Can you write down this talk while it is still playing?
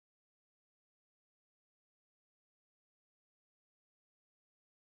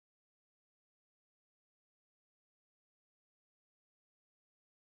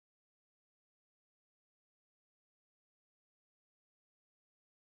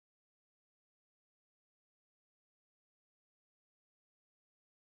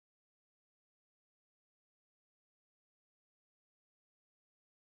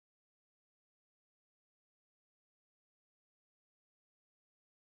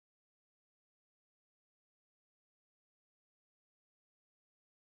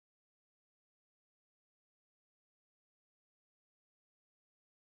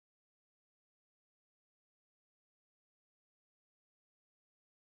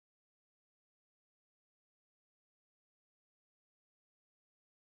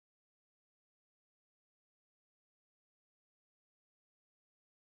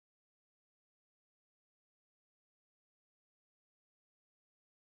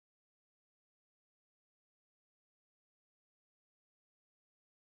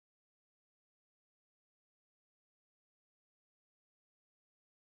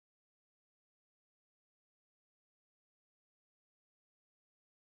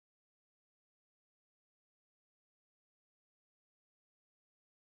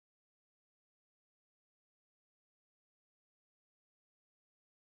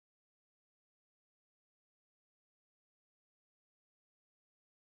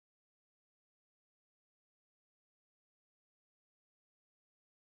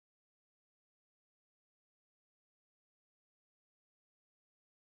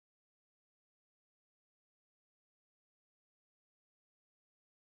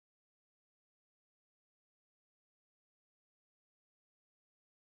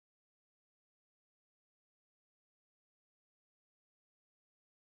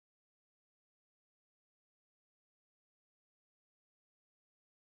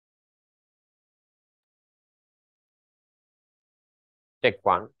Check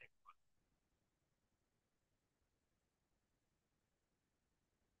one.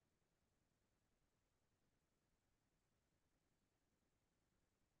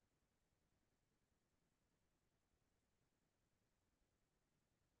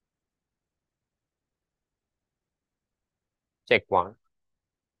 Check one.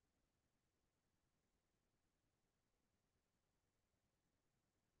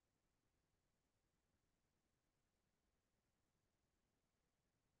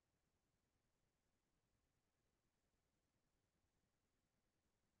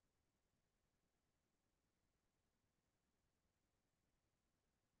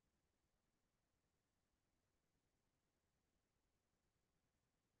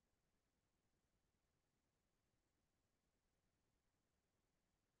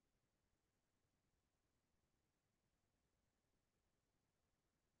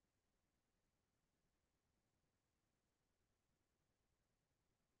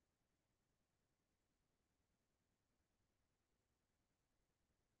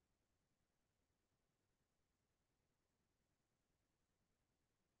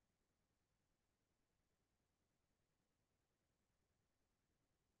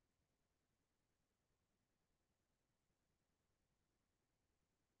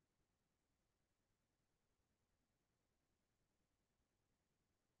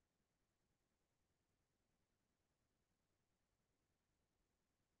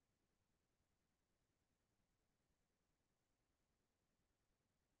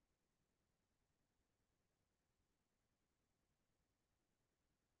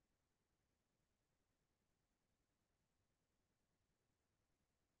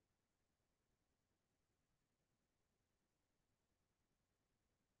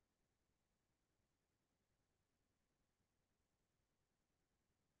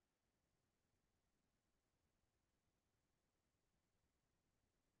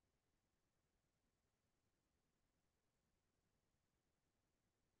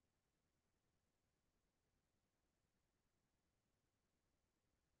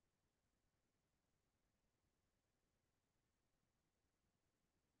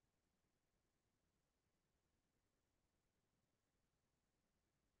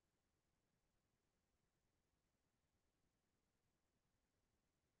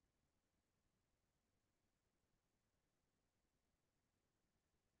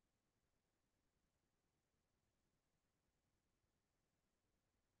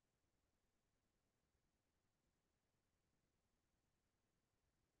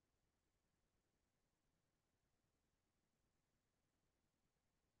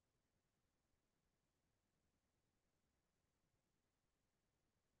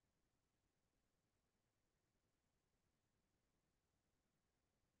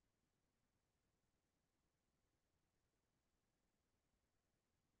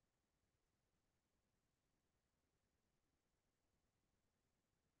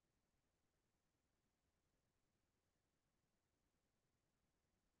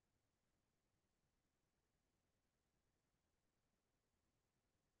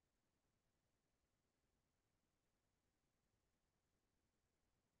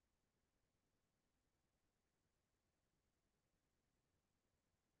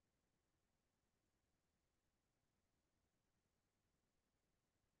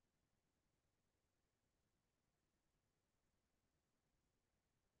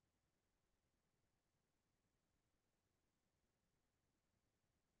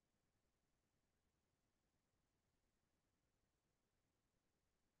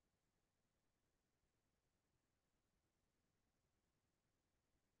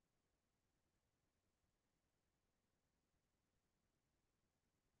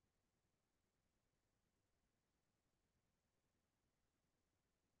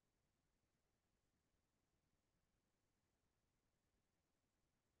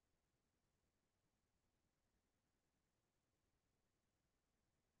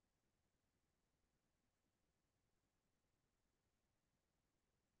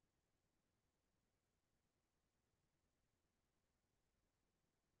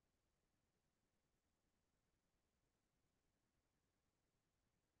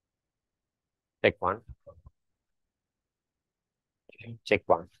 Check one. Check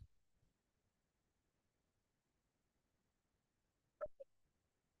one.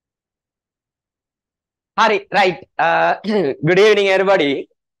 Hari, right. Good evening, everybody.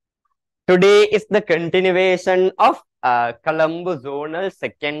 Today is the continuation of Colombo Zonal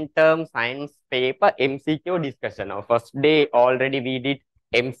second term science paper MCQ discussion. Now, first day already we did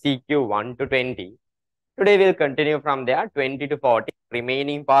MCQ 1 to 20. Today we'll continue from there 20 to 40.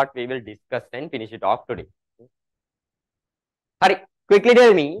 Remaining part we will discuss and finish it off today. Hari, Quickly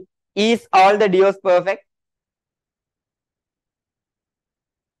tell me, is all the duos perfect?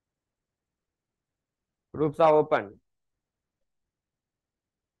 Groups are open.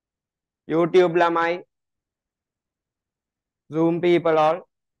 YouTube lamai, Zoom people all.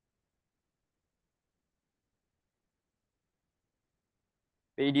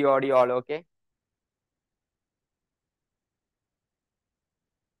 Video audio all okay.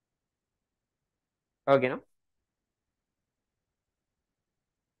 Okay, no?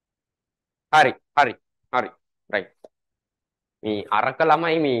 Hurry, hurry, hurry. Right. Me,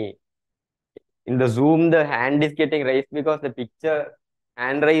 Arakalama, me. In the Zoom, the hand is getting raised because the picture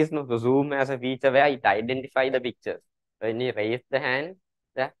hand raised. No, the Zoom has a feature where it identifies the pictures. When you raise the hand,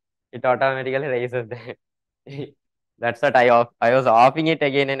 it automatically raises the hand. That's what I was offing it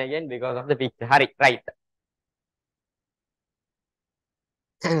again and again because of the picture. Hurry, right.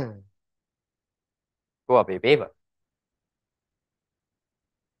 Go up a paper.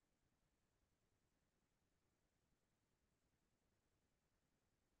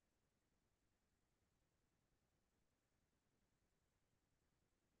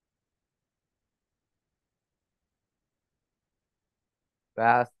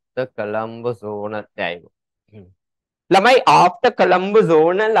 Where's the Colombo zonal time? Lamai, after Colombo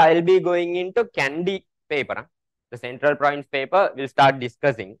zonal, I'll be going into Candy paper. Huh? The central points paper we'll start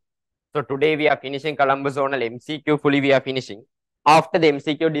discussing. So today we are finishing Colombo zonal MCQ fully we are finishing. After the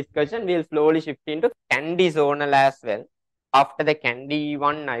MCQ discussion, we'll slowly shift into Candy zonal as well. After the Candy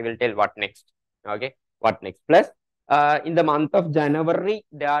one, I will tell what next. Okay, what next? Plus, in the month of January,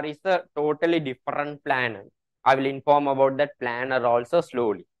 there is a totally different planner. I will inform about that planner also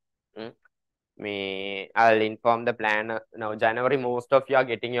slowly. I'll inform the planner. Now, January, most of you are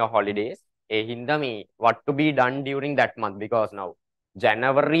getting your holidays. Hinda me, what to be done during that month? Because now,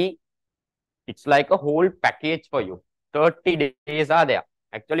 January, it's like a whole package for you. 30 days are there.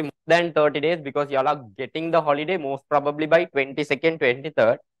 Actually, more than 30 days because you all are getting the holiday most probably by 22nd,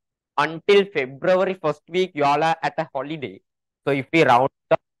 23rd. Until February 1st week, you all are at a holiday. So, if we round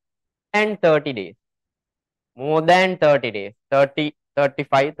up and 30 days, more than 30 days, 30,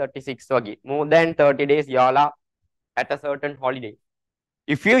 35, 36, more than 30 days, you all are at a certain holiday.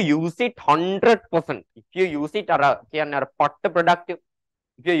 If you use it 100%, if you use it productive,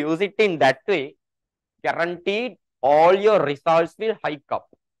 if you use it in that way, guaranteed all your results will hike up.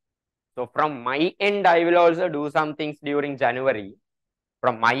 So from my end, I will also do some things during January.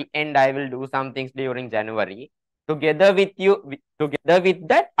 From my end, I will do some things during January. Together with you, together with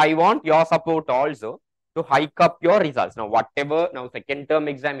that, I want your support also to hike up your results. Now, whatever, now second term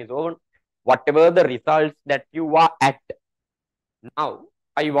exam is over, whatever the results that you are at, now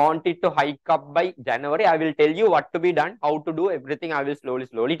I want it to hike up by January. I will tell you what to be done, how to do everything. I will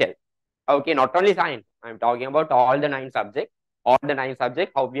slowly tell. Okay, not only science. I'm talking about all the 9 subjects. All the 9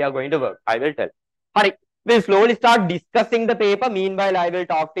 subjects, how we are going to work. I will tell. Hurry. We'll slowly start discussing the paper. Meanwhile, I will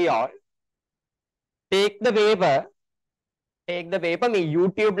talk to you all. Take the paper. Take the paper. Me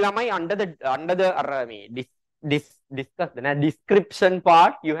YouTube lamai under the discuss the description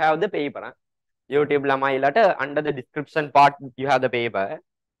part. You have the paper. Huh? YouTube lamai letter under the description part. You have the paper.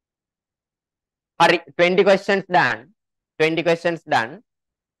 Hurry. 20 questions done. 20 questions done.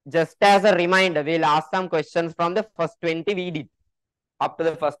 Just as a reminder, we'll ask some questions from the first 20 we did. Up to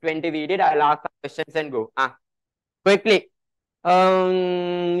the first 20 we did, I'll ask some questions and go. Quickly.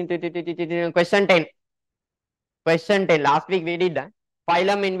 Question 10. Question 10. Last week we did that.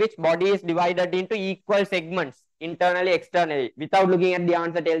 Phylum in which body is divided into equal segments, internally, externally. Without looking at the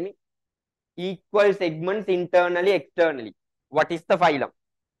answer, tell me. Equal segments internally, externally. What is the phylum?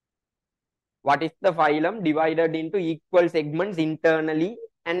 What is the phylum divided into equal segments internally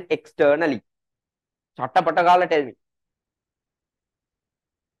and externally? Chatta Patakala, tell me.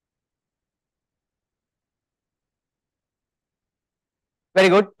 Very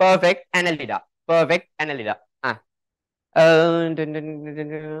good. Perfect. Annelida. Perfect. Annelida.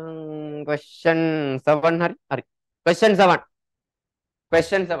 Question 7. Hari. Question 7.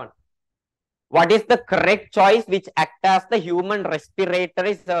 Question 7. What is the correct choice which acts as the human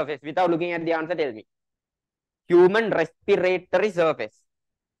respiratory surface? Without looking at the answer, tell me. Human respiratory surface.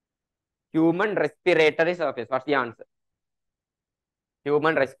 Human respiratory surface. What's the answer?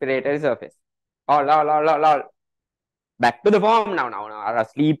 Human respiratory surface. All. Back to the form now.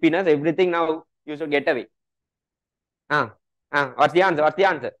 Sleepiness, everything now you should get away. What's the answer? What's the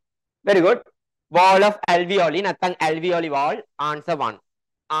answer? Very good. Wall of alveoli, nothing alveoli wall. Answer 1.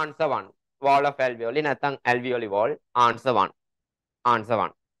 Answer 1. Wall of alveoli, nothing alveoli wall. Answer 1. Answer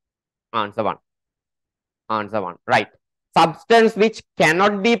 1. Answer 1. Answer 1. Right. Substance which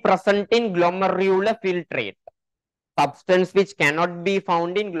cannot be present in glomerular filtrate. Substance which cannot be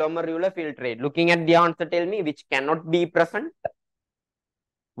found in glomerular filtrate. Looking at the answer, tell me which cannot be present.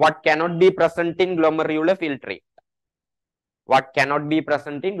 What cannot be present in glomerular filtrate? What cannot be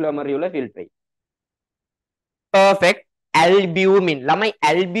present in glomerular filtrate? Perfect. Albumin. Lamai,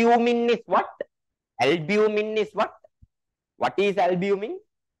 albumin is what? Albumin is what? What is albumin?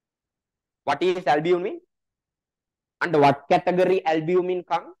 What is albumin? Under what category albumin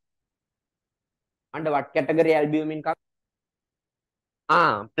comes? Under what category albumin comes?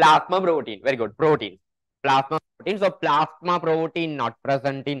 Plasma protein. Very good. Protein. Plasma protein. So plasma protein not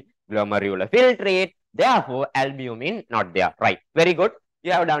present in glomerular filtrate. Therefore, albumin not there. Right. Very good.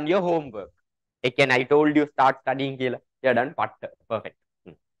 You have done your homework. Again, I told you start studying here. You have done part. Perfect.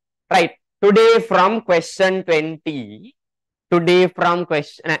 Right. Today from question 20. Today from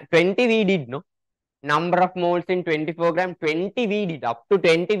question 20 we did, no? Number of moles in 24 gram. 20 we did. Up to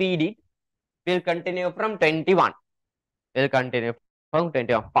 20 we did. We'll continue from 21. We'll continue from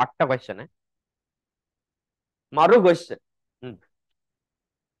 21. Patta question. Maru question.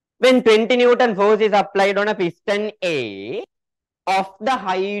 When 20 Newton force is applied on a piston A of the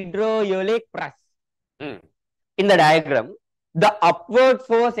hydraulic press. In the diagram, the upward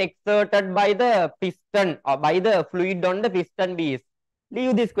force exerted by the piston or by the fluid on the piston B is.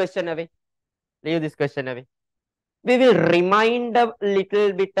 Leave this question away. Leave this question away. We will remind a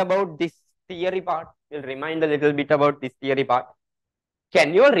little bit about this theory part. We'll remind a little bit about this theory part.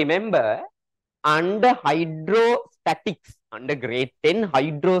 Can you remember under hydrostatics, under grade 10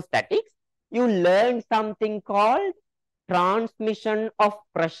 hydrostatics, you learned something called transmission of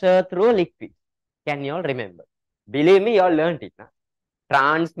pressure through liquid. Can you all remember? Believe me, you all learned it. Nah?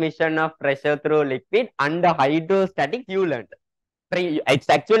 Transmission of pressure through liquid under hydrostatics, you learned. It's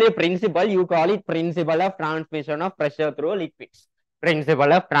actually a principle. You call it principle of transmission of pressure through liquids.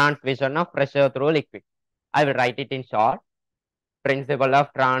 Principle of transmission of pressure through liquid. I will write it in short. Principle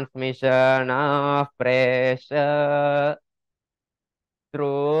of transmission of pressure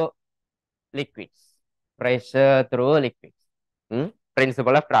through liquids. Pressure through liquids.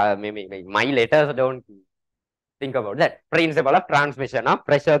 Principle of maybe my letters don't think about that. Principle of transmission of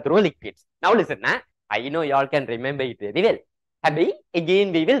pressure through liquids. Now listen, I know you all can remember it very well.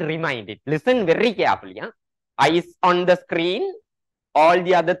 Again, we will remind it. Listen very carefully. Eyes on the screen. All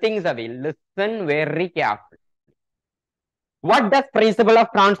the other things are will. Listen very carefully. What does principle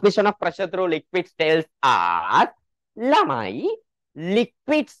of transmission of pressure through liquids tells us? Lamai,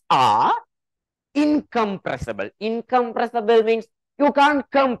 liquids are incompressible. Incompressible means you can't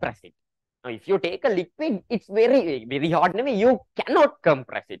compress it. Now, if you take a liquid, it's very, very hard. You cannot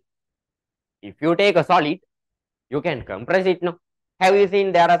compress it. If you take a solid, you can compress it. No. Have you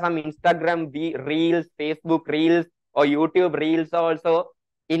seen there are some Instagram reels, Facebook reels, or YouTube reels also,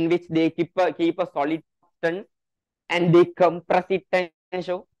 in which they keep a solid substance and they compress it and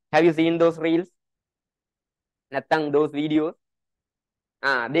show? Have you seen those reels? Nothing, those videos?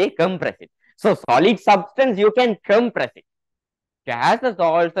 They compress it. So solid substance, you can compress it. Gases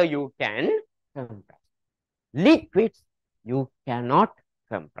also you can compress. Liquids, you cannot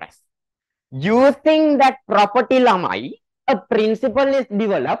compress. Using that property, Lamai, a principle is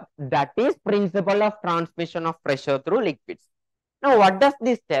developed, that is principle of transmission of pressure through liquids. Now, what does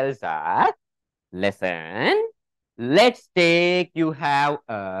this tell us? Listen, let's take you have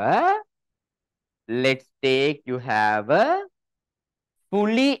a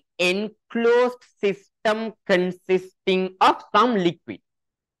fully enclosed system consisting of some liquid.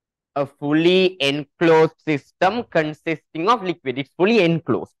 A fully enclosed system consisting of liquid. It's fully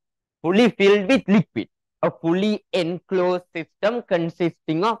enclosed, fully filled with liquid. A fully enclosed system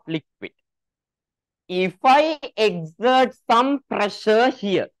consisting of liquid. If I exert some pressure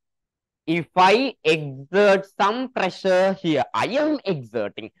here, I am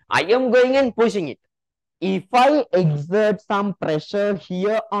going and pushing it. If I exert some pressure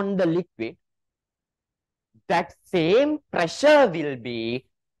here on the liquid, that same pressure will be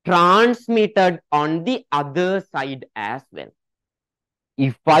transmitted on the other side as well.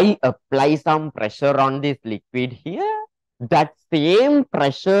 If I apply some pressure on this liquid here, that same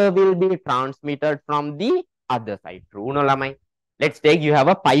pressure will be transmitted from the other side. True, no, Lamai? Let's take you have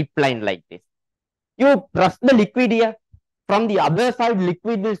a pipeline like this. You press the liquid here. From the other side,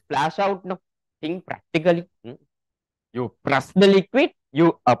 liquid will splash out. No, think practically. You press the liquid,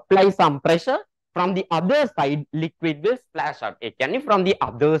 you apply some pressure. From the other side, liquid will splash out. Again, from the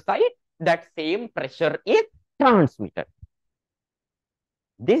other side, that same pressure is transmitted.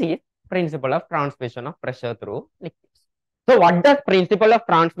 This is principle of transmission of pressure through liquids. So what does principle of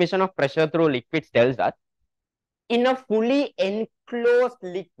transmission of pressure through liquids tells us? In a fully enclosed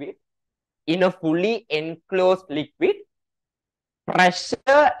liquid, in a fully enclosed liquid,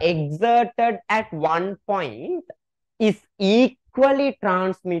 pressure exerted at one point is equally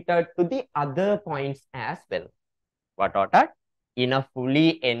transmitted to the other points as well. What are that? In a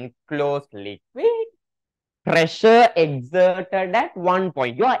fully enclosed liquid, pressure exerted at one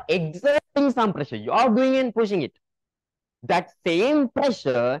point. You are exerting some pressure. You are doing and pushing it. That same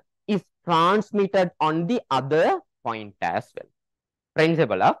pressure is transmitted on the other point as well.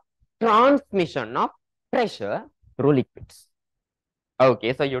 Principle of transmission of pressure through liquids.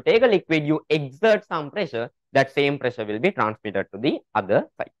 Okay, so you take a liquid, you exert some pressure, that same pressure will be transmitted to the other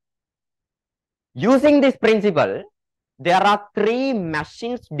side. Using this principle, there are three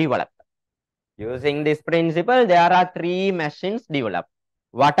machines developed. Using this principle, there are three machines developed.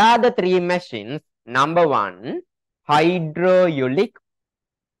 What are the three machines? Number one, hydraulic.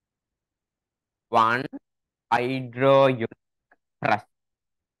 One, hydraulic press.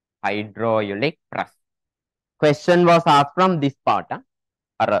 Hydraulic press. Question was asked from this part.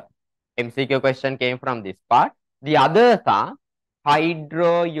 Or MCQ question came from this part. The others are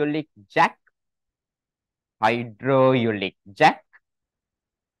hydraulic jack,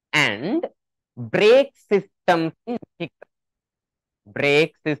 and brake systems in vehicle.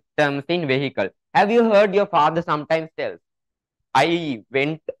 Brake systems in vehicle. Have you heard your father sometimes tells, I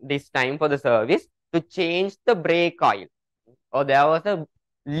went this time for the service to change the brake oil, or there was a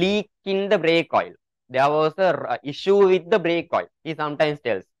leak in the brake oil. There was a issue with the brake oil. He sometimes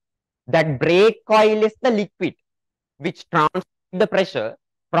tells that brake oil is the liquid which transfers the pressure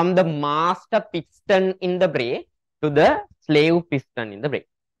from the master piston in the brake to the slave piston in the brake.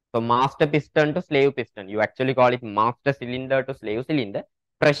 So master piston to slave piston, you actually call it master cylinder to slave cylinder.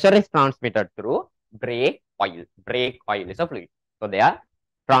 Pressure is transmitted through brake oil. Brake oil is a fluid. So they are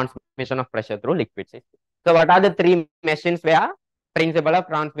transmission of pressure through liquid system. So what are the three machines where principle of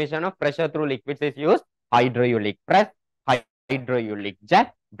transmission of pressure through liquids is used? Hydraulic press, hydraulic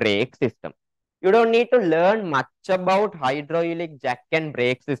jack, brake system. You don't need to learn much about hydraulic jack and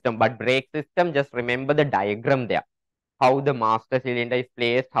brake system, but brake system, just remember the diagram there. How the master cylinder is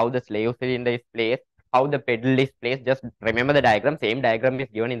placed, how the slave cylinder is placed, how the pedal is placed. Just remember the diagram. Same diagram is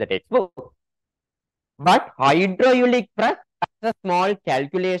given in the textbook. But hydraulic press, that's a small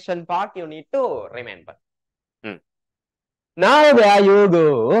calculation part you need to remember. Now there you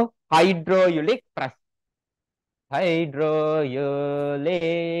go. Hydraulic press. Hydraulic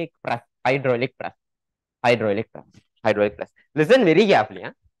press. Hydraulic press. Hydraulic press. Hydraulic press. Listen very carefully.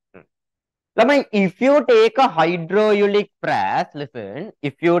 Huh? If you take a hydraulic press, listen,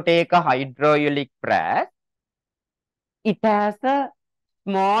 if you take a hydraulic press, it has a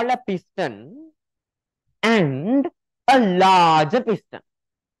smaller piston and a larger piston.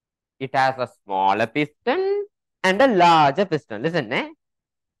 It has a smaller piston and a larger piston. Listen, eh?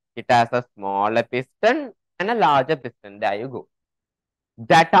 It has a smaller piston and a larger piston. There you go.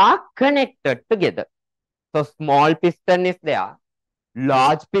 That are connected together. So small piston is there,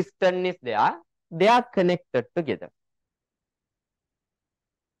 large piston is there. They are connected together.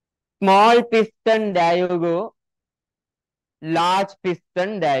 Small piston, there you go. Large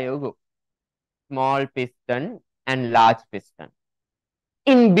piston, there you go. Small piston and large piston.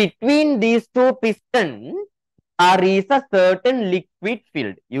 In between these two pistons, there is a certain liquid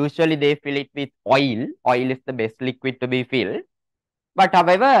filled. Usually they fill it with oil. Oil is the best liquid to be filled. But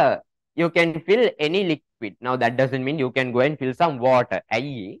however, you can fill any liquid. Now that doesn't mean you can go and fill some water.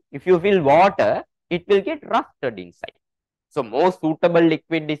 I.e., if you fill water, it will get rusted inside. So most suitable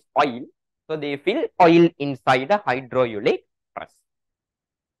liquid is oil. So they fill oil inside a hydraulic press.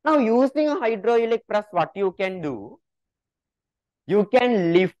 Now using a hydraulic press, what you can do? You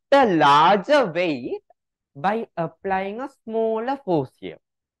can lift a larger weight by applying a smaller force here.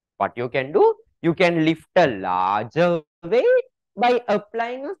 What you can do? You can lift a larger weight by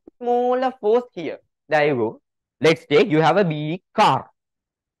applying a smaller force here. There you go. Let's take, you have a big car.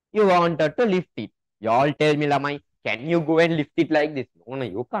 You wanted to lift it. You all tell me, Lamai, can you go and lift it like this? No,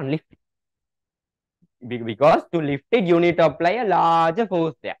 you can't lift it. Because to lift it, you need to apply a larger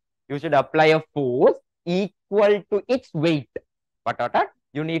force there. You should apply a force equal to its weight. What?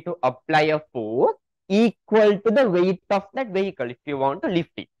 You need to apply a force equal to the weight of that vehicle if you want to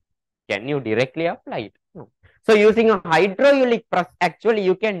lift it. Can you directly apply it? No. So using a hydraulic press, actually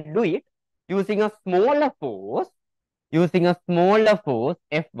you can do it using a smaller force. Using a smaller force,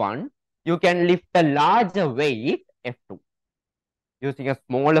 F1, you can lift a larger weight, F2. Using a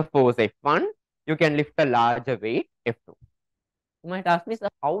smaller force, F1, you can lift a larger weight, F2. You might ask me, sir,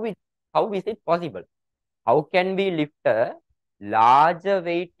 how is it possible? How can we lift a larger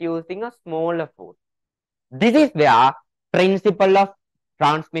weight using a smaller force? This is where principle of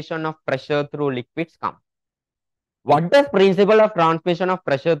transmission of pressure through liquids come? What does principle of transmission of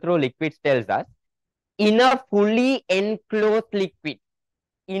pressure through liquids tells us? In a fully enclosed liquid,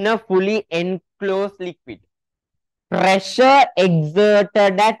 pressure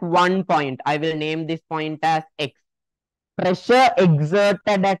exerted at one point, I will name this point as X. Pressure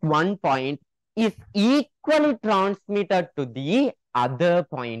exerted at one point is equally transmitted to the other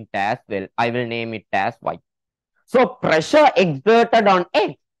point as well. I will name it as Y. So pressure exerted on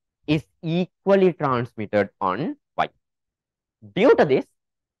X is equally transmitted on Y. Due to this,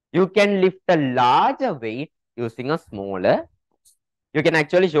 you can lift a larger weight using a smaller. You can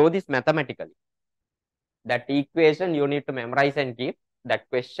actually show this mathematically. That equation you need to memorize and keep. That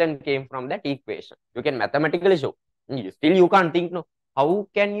question came from that equation. You can mathematically show. Still you can't think, no. How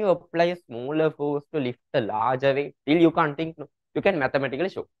can you apply a smaller force to lift a larger weight? Still you can't think, no. You can mathematically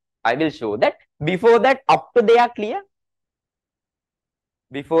show. I will show that. Before that, up to there clear?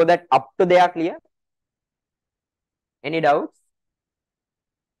 Before that, up to there clear? Any doubts?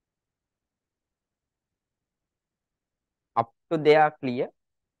 Up to there clear?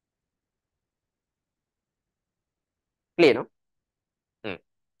 Clear, no?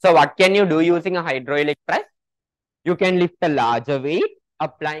 So what can you do using a hydraulic press? You can lift a larger weight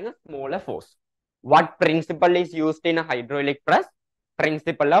applying a smaller force. What principle is used in a hydraulic press?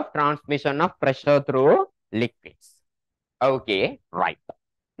 Principle of transmission of pressure through liquids. Okay, right.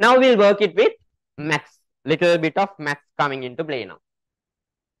 Now we'll work it with maths. Little bit of maths coming into play now.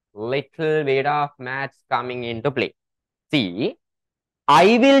 Little bit of maths coming into play. See,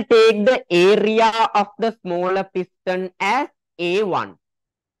 I will take the area of the smaller piston as A1.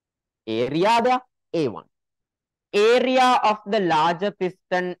 Area the A1. Area of the larger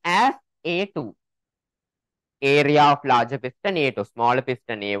piston as A2. Area of larger piston A2. Smaller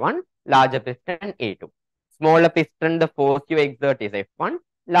piston A1. Larger piston A2. Smaller piston, the force you exert is F1.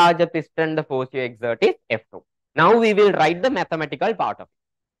 Larger piston, the force you exert is F2. Now we will write the mathematical part of it.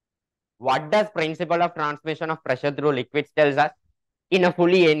 What does principle of transmission of pressure through liquids tells us? In a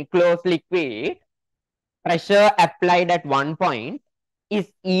fully enclosed liquid, pressure applied at one point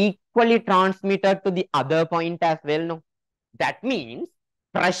is equally transmitted to the other point as well. No, that means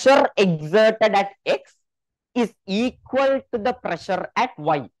pressure exerted at X is equal to the pressure at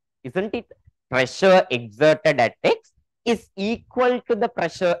Y, isn't it? Pressure exerted at X is equal to the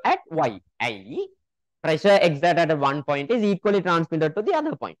pressure at Y. I, pressure exerted at one point is equally transmitted to the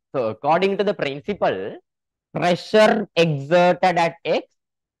other point. So according to the principle, pressure exerted at X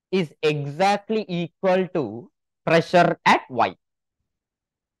is exactly equal to pressure at Y.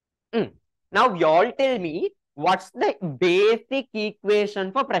 Now you all tell me, what's the basic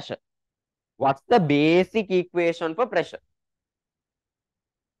equation for pressure? What's the basic equation for pressure?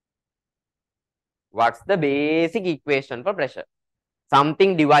 What's the basic equation for pressure?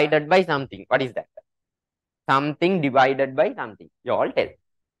 Something divided by something. What is that? Something divided by something. You all tell.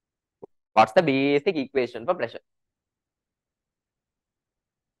 What's the basic equation for pressure?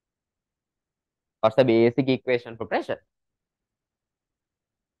 What's the basic equation for pressure?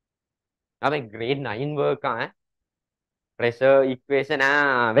 Now, grade 9 work, pressure equation,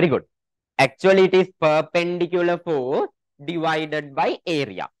 very good. Actually, it is perpendicular force divided by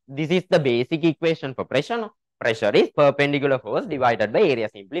area. This is the basic equation for pressure. No? Pressure is perpendicular force divided by area,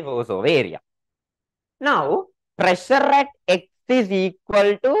 simply force over area. Now, pressure at X is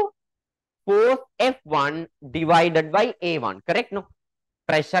equal to force F1 divided by A1, correct? No?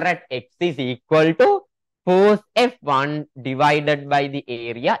 Pressure at X is equal to force F1 divided by the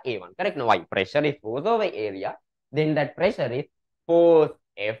area A1, correct? No, why? Pressure is force over area, then that pressure is force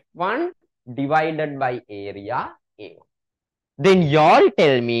F1 divided by area A1. Then y'all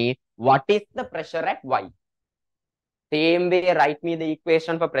tell me, what is the pressure at Y? Same way, write me the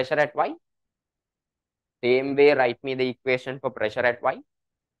equation for pressure at Y. Same way, write me the equation for pressure at Y.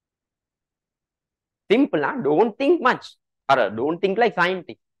 Simple, huh? Don't think much. Or don't think like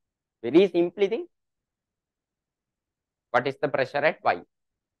scientist. Very simply think. What is the pressure at Y?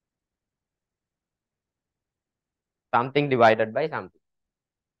 Something divided by something.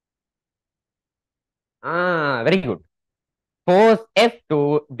 Very good. Force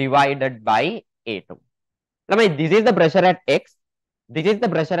F2 divided by A2. Now, this is the pressure at X. This is the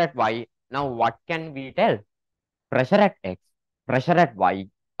pressure at Y. Now, what can we tell? Pressure at X, pressure at Y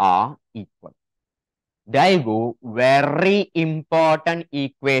are equal. There you go. Very important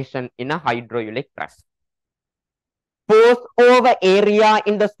equation in a hydraulic press. Force over area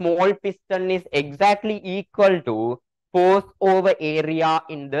in the small piston is exactly equal to force over area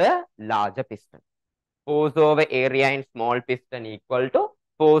in the larger piston. Force over area in small piston equal to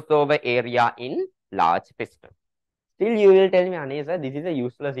force over area in large piston. Still you will tell me, Anisa, this is a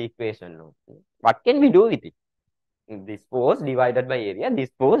useless equation. No? What can we do with it? This force divided by area,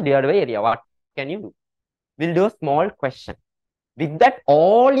 this force divided by area. What can you do? We'll do a small question. With that,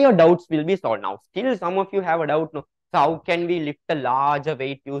 all your doubts will be solved. Now, still some of you have a doubt. No? So how can we lift a larger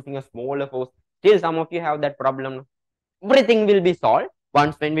weight using a smaller force? Still some of you have that problem. No? Everything will be solved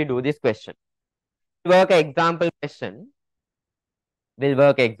once when we do this question. Work example question. We'll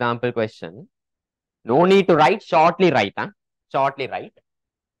work example question. No need to write, shortly write. Huh? Shortly write.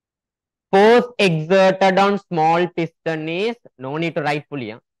 Force exerted on small piston is, no need to write fully.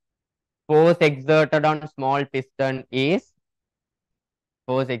 Huh? Force exerted on small piston is,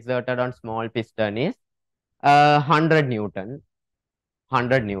 force exerted on small piston is 100 Newton.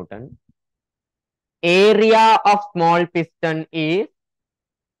 100 Newton. Area of small piston is,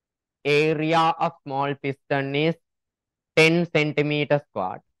 area of small piston is 10 centimeter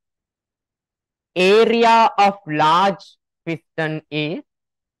squared. Area of large piston is,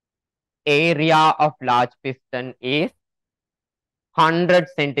 area of large piston is 100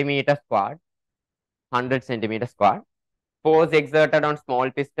 centimeter squared. 100 centimeter squared. Force exerted on small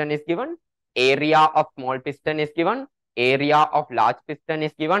piston is given. Area of small piston is given. Area of large piston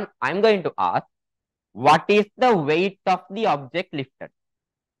is given. I'm going to ask, what is the weight of the object lifted?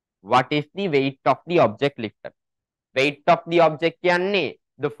 What is the weight of the object lifted? Weight of the object yanne,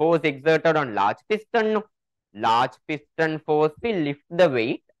 the force exerted on large piston. Large piston force will lift the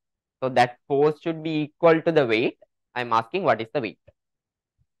weight. So that force should be equal to the weight. I'm asking what is the weight.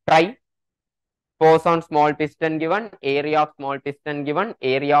 Try. Force on small piston given, area of small piston given,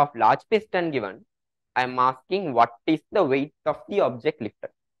 area of large piston given. I am asking what is the weight of the object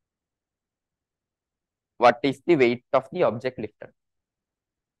lifted? What is the weight of the object lifted?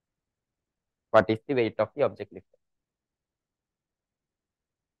 What is the weight of the object lifted?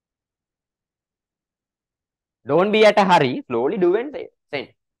 Don't be at a hurry. Slowly do and send.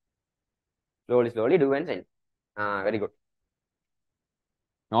 Slowly do and send. Very good.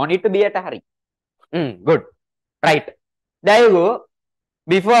 No need to be at a hurry. Good. Right. There you go.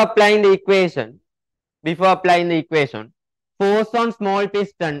 Before applying the equation, force on small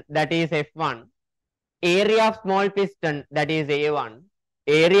piston, that is F1, area of small piston, that is A1,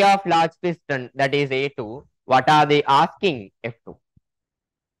 area of large piston, that is A2. What are they asking? F2.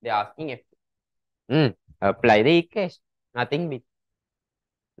 They are asking F2. Apply the equation. Nothing big.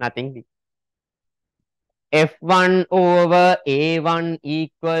 Nothing big. F1 over A1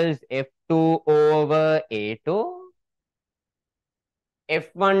 equals F2 over A2.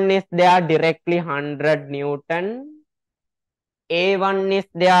 F1 is there directly 100 Newton. A1 is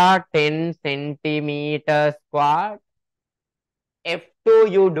there 10 centimeters squared.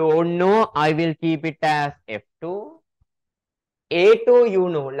 F2 you don't know. I will keep it as F2. A2 you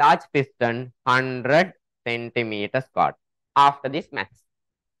know, large piston 100 centimeters squared. After this max.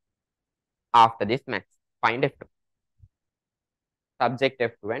 Find F2. Subject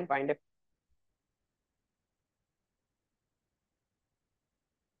F2 and find F2.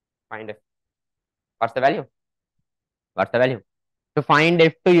 Find F2. What's the value? What's the value? To find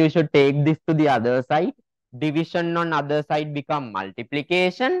F2, you should take this to the other side. Division on other side become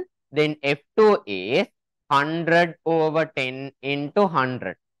multiplication. Then F2 is 100 over 10 into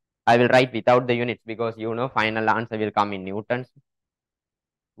 100. I will write without the units because you know final answer will come in Newtons.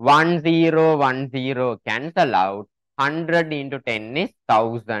 1010 cancel out. 100 into 10 is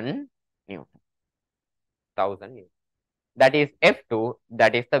 1000 Newton. 1000 Newton. That is F2.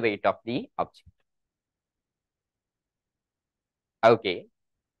 That is the weight of the object. Okay.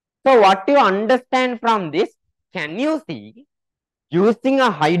 So what you understand from this, can you see, using a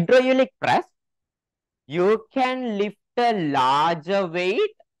hydraulic press, you can lift a larger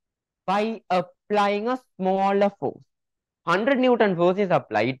weight by applying a smaller force. 100 Newton force is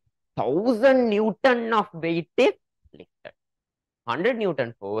applied, 1000 Newton of weight is lifted. 100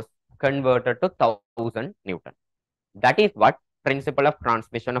 Newton force converted to 1000 Newton. That is what principle of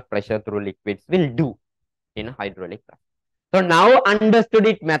transmission of pressure through liquids will do in a hydraulic press. So now understood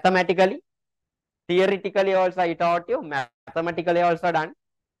it mathematically. Theoretically also I taught you, mathematically also done.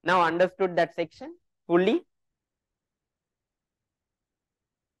 Now understood that section fully?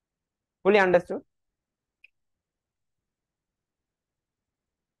 Fully understood?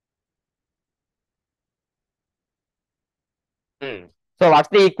 So what's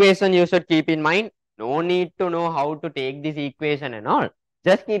the equation you should keep in mind? No need to know how to take this equation and all.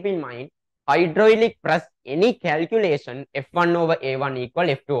 Just keep in mind, hydraulic press, any calculation, F1 over A1 equal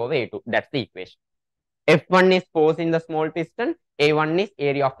F2 over A2. That's the equation. F1 is force in the small piston, A1 is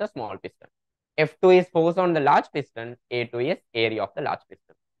area of the small piston. F2 is force on the large piston, A2 is area of the large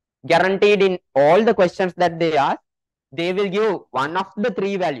piston. Guaranteed in all the questions that they ask, they will give one of the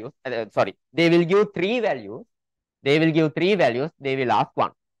three values. Sorry, they will give three values. They will give three values. They will ask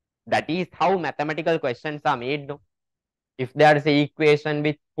one. That is how mathematical questions are made. No? If there is a equation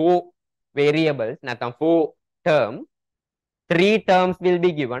with four variables, nothing four terms, three terms will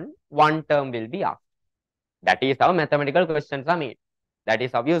be given, one term will be asked. That is how mathematical questions are made. That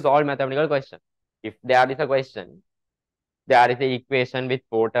is how you solve mathematical questions. If there is a question, there is a equation with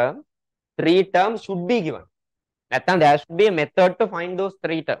four terms, three terms should be given. There should be a method to find those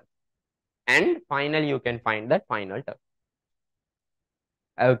three terms. And finally, you can find that final term.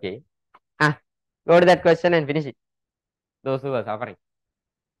 Okay. Go to that question and finish it. Those who are suffering.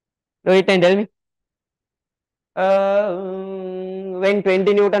 Do it and tell me. When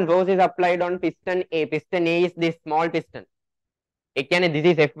 20 Newton force is applied on piston A is this small piston. This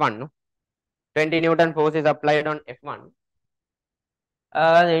is F1. No? 20 Newton force is applied on F1.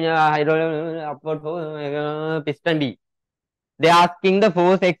 Upward force, piston B. They are asking the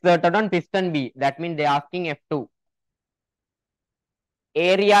force exerted on piston B. That means they are asking F2.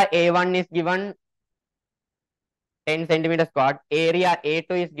 Area A1 is given 10 centimeter squared. Area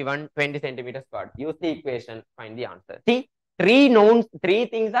A2 is given 20 centimeter squared. Use the equation, find the answer. See, three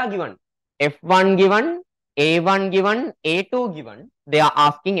things are given. F1 given, A1 given, A2 given. They are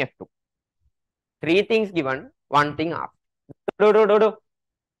asking F2. Three things given, one thing asked. Do.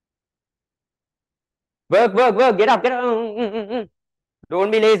 Work. Get up.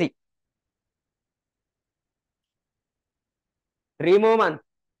 Don't be lazy. 3 more months.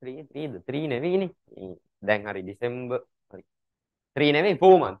 Three never. Then hari December. 3 never.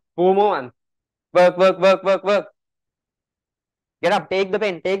 4 months. 4 more months. Work. Get up. Take the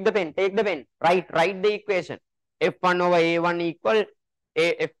pen. Write the equation. F1 over A1 equal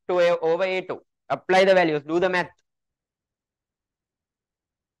F2 over A2. Apply the values. Do the math.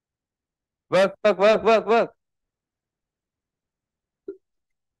 Work.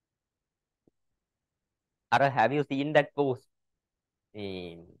 Ara, have you seen that post?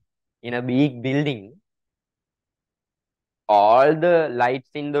 In a big building, all the lights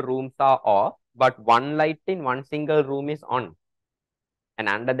in the rooms are off, but one light in one single room is on. And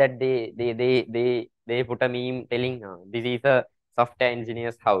under that, they put a meme telling, this is a software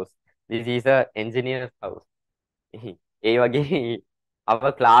engineer's house. This is a engineer's house.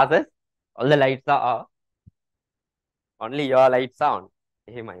 Our classes, all the lights are off. Only your lights are on.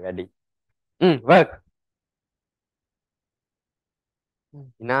 Hey, my wedding. Work.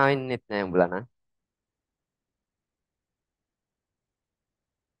 Now in it,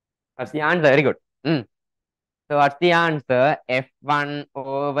 what's the answer? Very good. So what's the answer? F1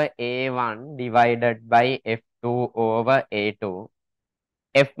 over A1 divided by F2 over A2.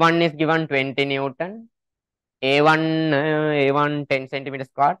 F1 is given 20 Newton. A1 10 centimeter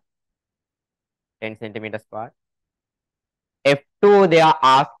squared. 10 centimeter squared. F2 they are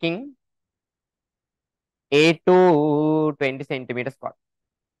asking A2 20 centimeter squared.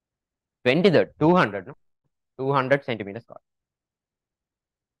 20 the 200, no? 200 centimeter squared.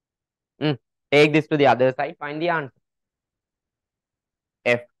 Take this to the other side, find the answer.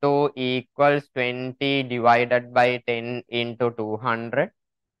 F2 equals 20 divided by 10 into 200.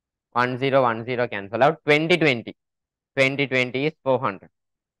 10 cancel out. 20 is 400.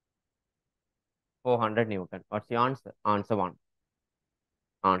 400 Newton. What's the answer? Answer 1.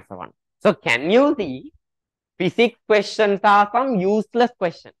 Answer 1. So can you see physics questions are some useless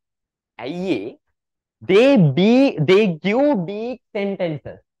questions. They give big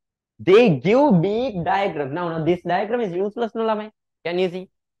sentences. They give big diagrams. Now this diagram is useless. No, can you see?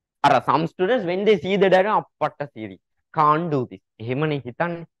 Some students, when they see the diagram, can't do this.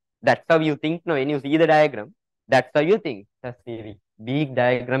 That's how you think. No, when you see the diagram, that's how you think. Big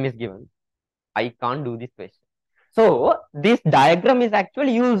diagram is given. I can't do this question. So this diagram is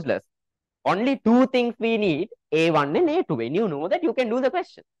actually useless. Only two things we need, A1 and A2. When you know that, you can do the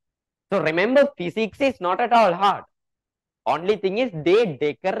question. So remember, physics is not at all hard. Only thing is they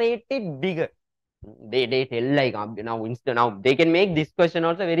decorate it bigger. They tell like now they can make this question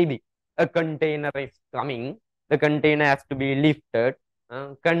also very big. A container is coming. The container has to be lifted.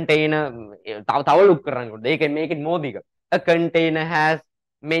 Container they can make it more bigger. A container has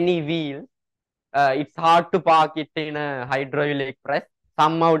many wheels. It's hard to park it in a hydraulic press.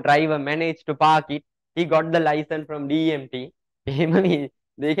 Somehow driver managed to park it. He got the license from DMT.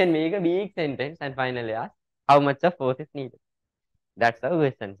 They can make a big sentence and finally ask how much of force is needed. That's how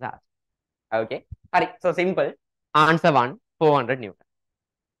questions are. Okay. So simple. Answer 1, 400 Newton.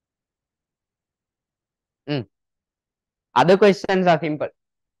 Other questions are simple.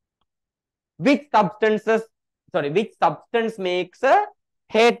 Which substance makes a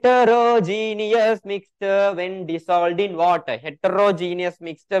Heterogeneous mixture when dissolved in water. Heterogeneous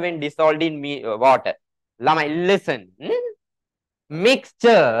mixture when dissolved in water. Lamai, listen.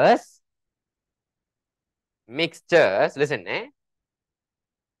 Mixtures, listen,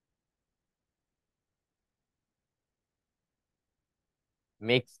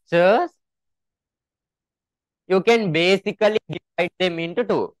 mixtures, you can basically divide them into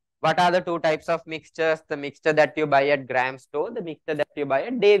two. What are the two types of mixtures? The mixture that you buy at gram store, the mixture that you buy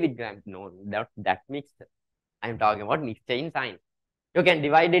at David Gram. No, that mixture. I'm talking about mixture in science. You can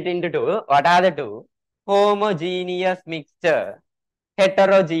divide it into two. What are the two? Homogeneous mixture,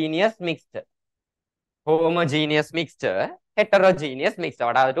 heterogeneous mixture. Homogeneous mixture, heterogeneous mixture.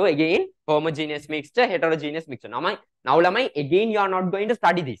 What are the two? Again, homogeneous mixture, heterogeneous mixture. Now, Lamai, again, you are not going to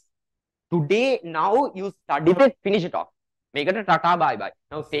study this. Today, now you study it, finish it off. Make it a tata bye-bye.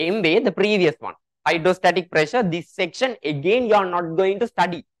 Now, same way, the previous one. Hydrostatic pressure, this section, again, you are not going to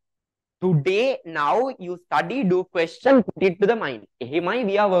study. Today, now you study, do question, put it to the mind. Hey,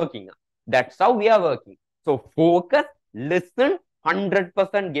 we are working. That's how we are working. So, focus, listen,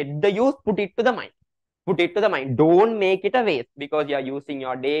 100% get the use, put it to the mind. Put it to the mind. Don't make it a waste because you are using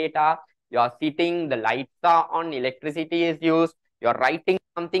your data, you are sitting, the lights are on, electricity is used, you are writing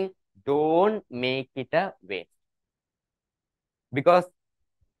something. Don't make it a waste. Because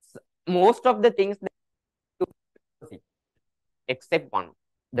most of the things, except one,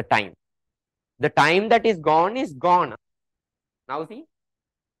 the time. The time that is gone is gone. Now see,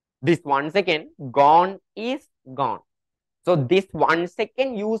 this 1 second gone is gone. So this 1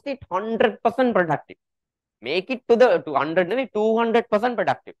 second, use it 100% productive. Make it to the 200%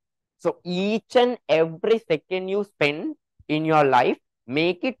 productive. So each and every second you spend in your life,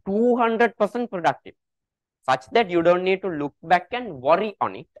 make it 200% productive, such that you don't need to look back and worry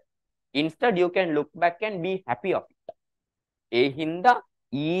on it. Instead, you can look back and be happy of it. Hinda,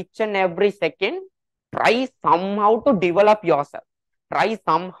 each and every second, try somehow to develop yourself. Try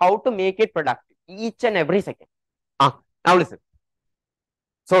somehow to make it productive. Each and every second. Now listen.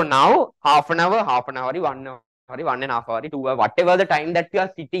 So now, half an hour, 1 hour, 1.5 hours, 2 hours, whatever the time that you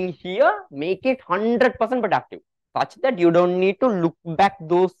are sitting here, make it 100% productive, such that you don't need to look back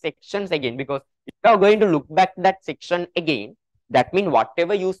those sections again. Because if you are going to look back that section again, that means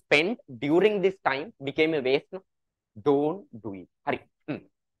whatever you spent during this time became a waste. No? Don't do it. Hurry.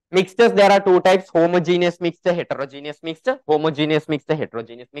 Mixtures, there are two types: homogeneous mixture, heterogeneous mixture. Homogeneous mixture,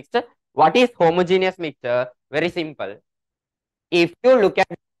 heterogeneous mixture. What is homogeneous mixture? Very simple. If you look at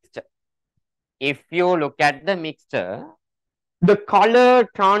the mixture, the color,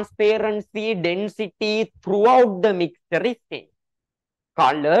 transparency, density throughout the mixture is same.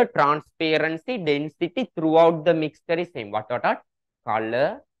 Color, transparency, density throughout the mixture is same. What?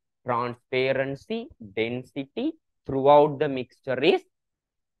 Color, transparency, density throughout the mixture is.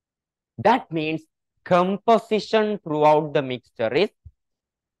 That means composition throughout the mixture is.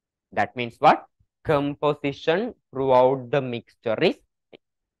 That means what? Composition throughout the mixture is.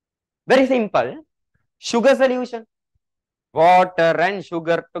 Very simple. Sugar solution. Water and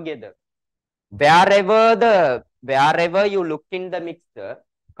sugar together. Wherever you look in the mixture,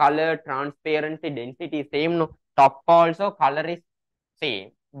 color, transparency, density same. No, top also color is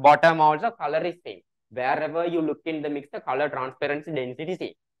same. Bottom also color is same. Wherever you look in the mixture, color, transparency, density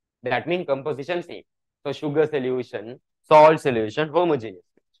same. That means composition same. So sugar solution, salt solution, homogeneous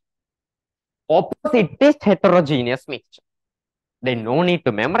mixture. Opposite is heterogeneous mixture. Then no need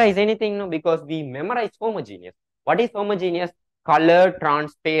to memorize anything, no, because we memorize homogeneous. What is homogeneous? Color,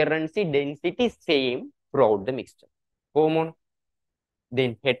 transparency, density same throughout the mixture. Homo.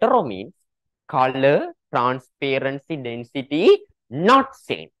 Then hetero means color, transparency, density not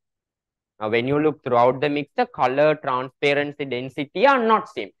same. Now when you look throughout the mixture, color, transparency, density are not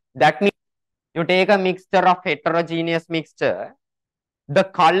same. That means you take a mixture of heterogeneous mixture, the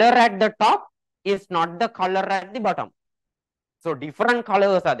color at the top is not the color at the bottom. So different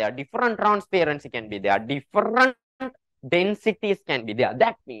colors are there, different transparency can be there, different densities can be there.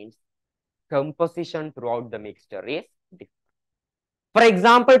 That means composition throughout the mixture is different. For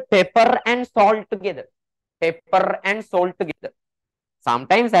example, pepper and salt together. Pepper and salt together.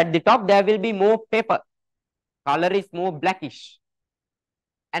 Sometimes at the top there will be more pepper. Color is more blackish.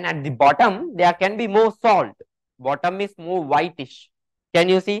 And at the bottom there can be more salt. Bottom is more whitish. Can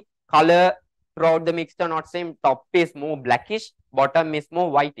you see? Color throughout the mixture not same. Top is more blackish. Bottom is more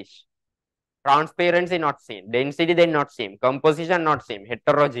whitish. Transparency not same. Density then not same. Composition not same.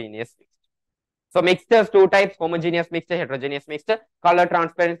 Heterogeneous mixture. So mixtures two types: homogeneous mixture, heterogeneous mixture. Color,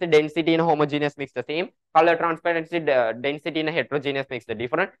 transparency, density in a homogeneous mixture same. Color, transparency, density in a heterogeneous mixture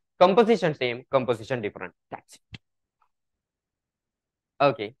different. Composition same. Composition different. That's it.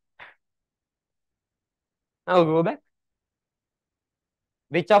 Okay. Now go back.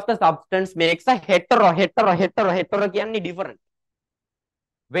 Which of the substance makes a hetero කියන්නේ different?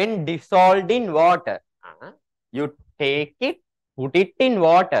 When dissolved in water, you take it, put it in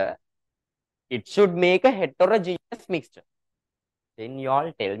water, it should make a heterogeneous mixture. Then you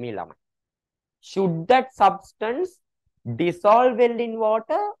all tell me, Lama, should that substance dissolve well in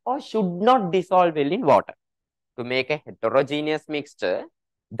water or should not dissolve well in water? To make a heterogeneous mixture,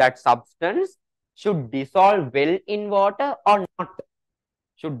 that substance should dissolve well in water or not?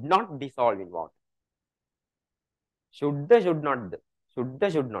 Should not dissolve in water. Should not.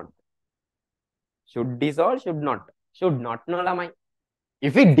 Should not. Should dissolve, should not. Should not, no, Lamai.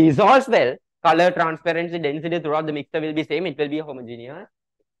 If it dissolves well, color, transparency, density throughout the mixture will be same. It will be homogeneous.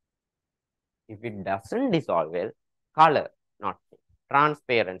 If it doesn't dissolve well, color, not same.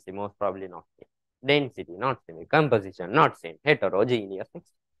 Transparency, most probably not same. Density, not same. Composition, not same. Heterogeneous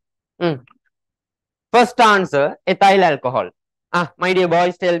mixture. First answer, ethyl alcohol. My dear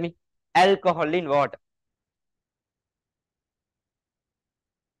boys, tell me. Alcohol in water.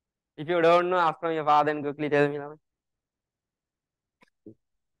 If you don't know, ask from your father and quickly tell me.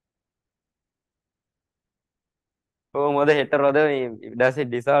 Oh, mother hetero, does it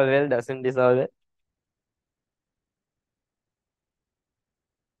dissolve well? Doesn't dissolve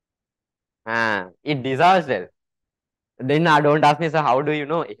well? It dissolves well. Then don't ask me, sir, how do you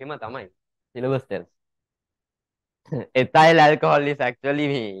know? Ehima tamai. Syllabus tells. Ethyl alcohol is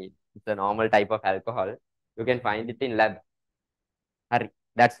actually it's a normal type of alcohol. You can find it in lab. Hurry.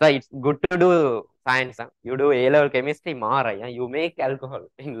 That's why it's good to do science. You do A-level chemistry, you make alcohol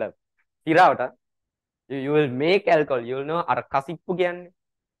in lab. You will make alcohol. You will know kasippu kyanne.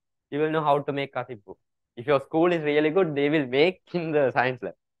 You will know how to make kasippu. If your school is really good, they will make in the science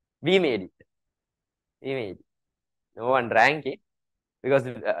lab. We made it. We made it. No one drank it because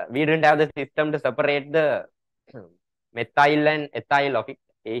we didn't have the system to separate the methyl and ethyl of it.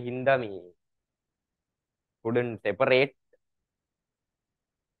 Hinda me couldn't separate.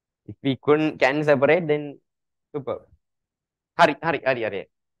 If we can separate, then super. Hurry.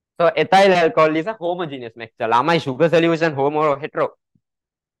 So ethyl alcohol is a homogeneous mixture. Lama sugar solution, homo hetero.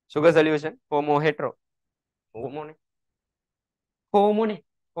 Sugar solution, homo hetero. Homo.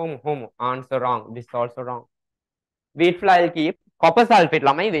 Answer wrong. This is also wrong. Wheat flour I'll keep. Copper sulfate.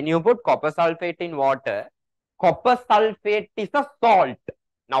 Lamai, when you put copper sulfate in water, copper sulfate is a salt.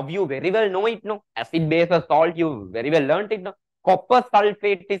 Now you very well know it, no? Acid base or salt, you very well learnt it, no? Copper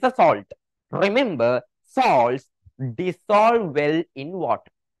sulfate is a salt. Remember, salts dissolve well in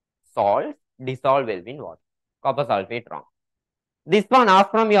water. Salts dissolve well in water. Copper sulfate wrong. This one ask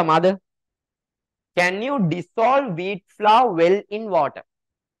from your mother. Can you dissolve wheat flour well in water?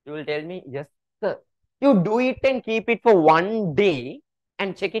 You will tell me, yes, sir. You do it and keep it for 1 day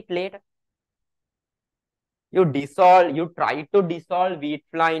and check it later. You try to dissolve wheat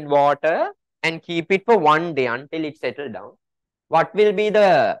flour in water and keep it for 1 day until it settles down. What will be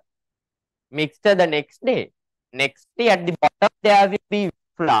the mixture the next day? Next day at the bottom there will be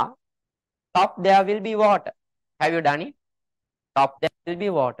flour, top there will be water. Have you done it? Top there will be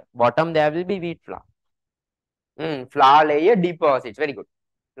water, bottom there will be wheat flour. Flour layer deposits, very good.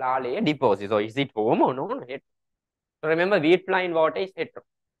 Flour layer deposits. So is it homo? No, hetero. So remember, wheat flour in water is hetero.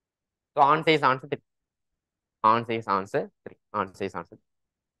 So answer is answer 3. Answer is answer 3. Answer is answer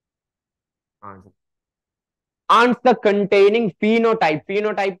 3. Answer. Answer containing phenotype.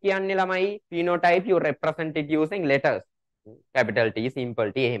 Phenotype kiyanne lamai. Phenotype you represent it using letters. Capital T,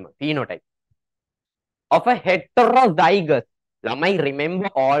 simple T, phenotype. Of a heterozygous. Lamai, remember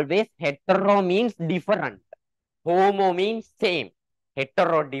always hetero means different. Homo means same.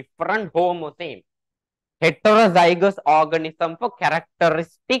 Hetero different, homo same. Heterozygous organism for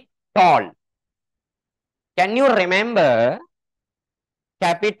characteristic tall. Can you remember?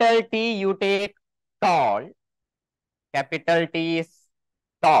 Capital T you take tall. Capital T is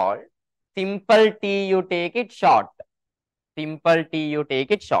tall. Simple T you take it short. Simple T you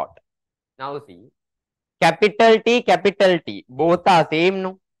take it short. Now see. Capital T, both are same,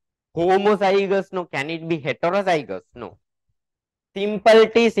 no? Homozygous, no? Can it be heterozygous? No. Simple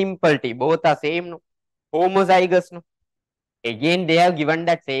T, both are same, no? Homozygous, no? Again, they have given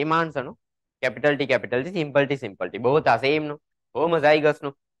that same answer, no? Capital T, simple T, both are same, no? Homozygous,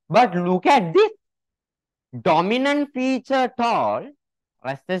 no? But look at this. Dominant feature tall,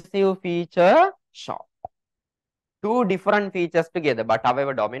 recessive feature short. Two different features together, but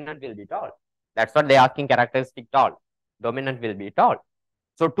however, dominant will be tall. That's what they are asking, characteristic tall. Dominant will be tall.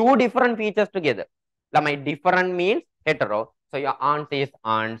 So two different features together. My different means hetero. So your answer is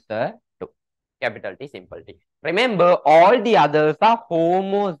answer 2. Capital T, simple T. Remember, all the others are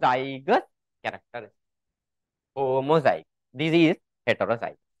homozygous characteristics. Homozygous. This is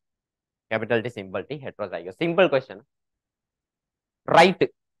heterozygous. Capital T, symbol T, heterozygous. Simple question. Right.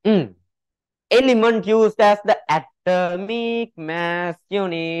 Element used as the atomic mass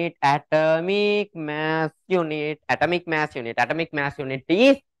unit. Atomic mass unit. Atomic mass unit. Atomic mass unit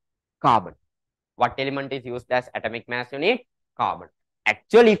is carbon. What element is used as atomic mass unit? Carbon.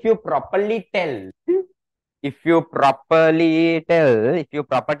 Actually, if you properly tell, it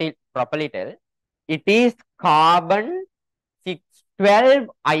is carbon 612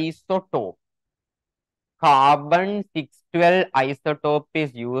 isotope. Carbon 612 isotope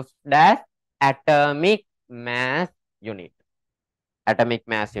is used as atomic mass unit. Atomic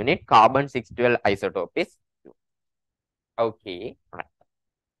mass unit, carbon 612 isotope is used. Okay, right.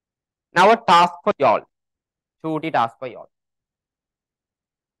 Now a task for y'all. Shooty task for y'all.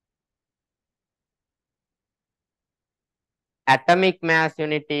 Atomic mass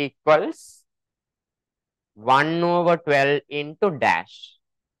unit equals 1 over 12 into dash.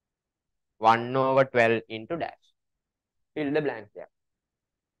 1 over 12 into dash. Fill the blanks there.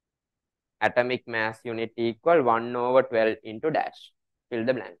 Atomic mass unit equal 1 over 12 into dash. Fill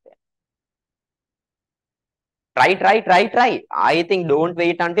the blanks there. Try. I think don't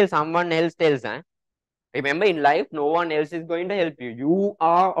wait until someone else tells. Remember, in life, no one else is going to help you. You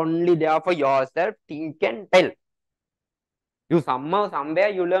are only there for yourself. Think and tell. You somehow, somewhere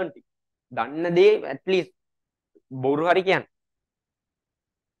you learned it. Done day at least. Boru hari kiyan.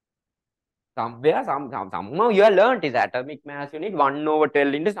 Somewhere, somehow you have learned is atomic mass unit 1 over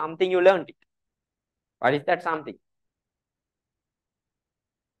 12 into something you learned it. What is that something?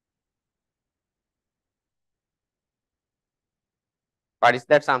 What is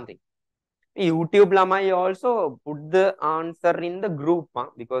that something? YouTube lamai also put the answer in the group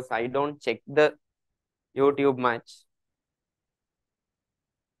because I don't check the YouTube much.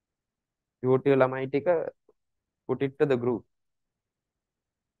 YouTube lamai tika put it to the group.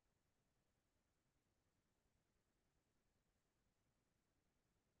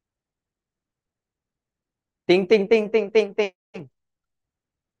 Think.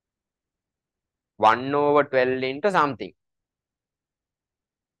 1 over 12 into something.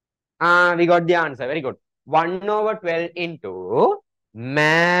 We got the answer. Very good. 1 over 12 into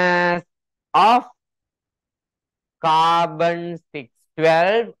mass of carbon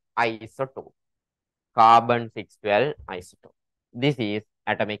 612 isotope. Carbon 612 isotope. This is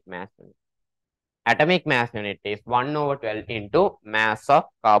atomic mass unit. Atomic mass unit is 1 over 12 into mass of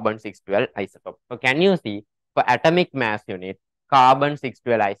carbon 612 isotope. So can you see for atomic mass unit, carbon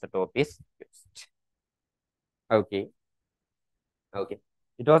 612 isotope is used. Okay. Okay.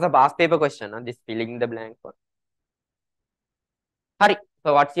 It was a past paper question, this filling the blank one. Hurry.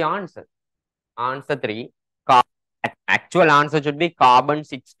 So what's the answer? Answer 3. Actual answer should be carbon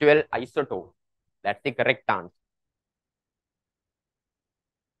 612 isotope. That's the correct answer.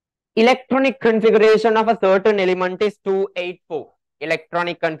 Electronic configuration of a certain element is 284.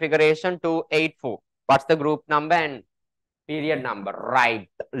 Electronic configuration 284. What's the group number and period number? Right.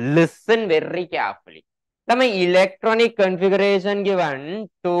 Listen very carefully. The electronic configuration given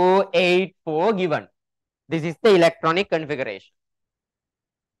 284 given. This is the electronic configuration.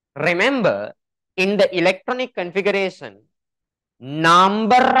 Remember, in the electronic configuration,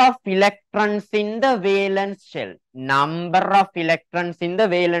 number of electrons in the valence shell. Number of electrons in the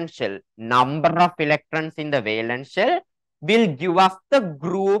valence shell. Number of electrons in the valence shell will give us the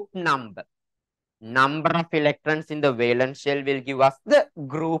group number. Number of electrons in the valence shell will give us the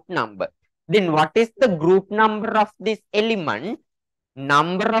group number. Then what is the group number of this element?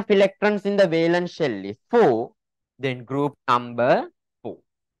 Number of electrons in the valence shell is 4. Then group number 4.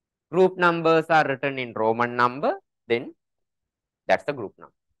 Group numbers are written in Roman number. Then that's the group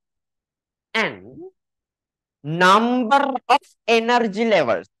number. And number of energy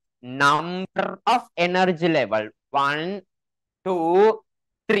levels. Number of energy level. 1, 2,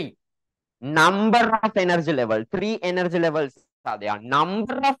 3. Number of energy level. 3 energy levels are there.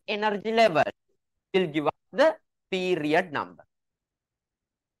 Number of energy levels will give us the period number.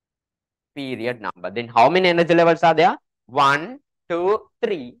 Period number. Then how many energy levels are there? 1, 2,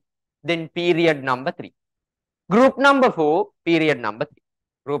 3. Then period number 3. Group number 4, period number 3.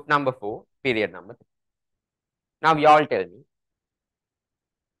 Group number 4, period number 3. Now you all tell me.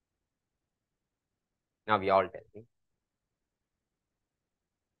 Now you all tell me.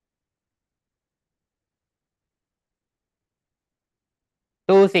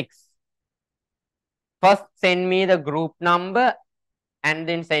 Two, 6. First send me the group number and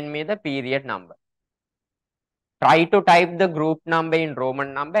then send me the period number. Try to type the group number in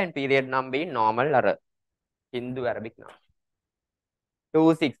Roman number and period number in normal error. Hindu Arabic now.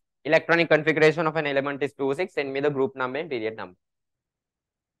 2, 6. Electronic configuration of an element is 2, 6. Send me the group number and period number.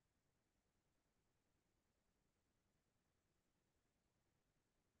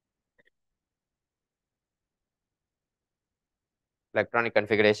 Electronic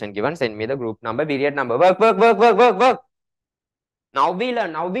configuration given. Send me the group number, period number. Work, work, work, work, work, work. Now we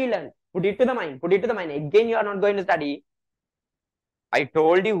learn. Now we learn. Put it to the mind. Put it to the mind. Again, you are not going to study. I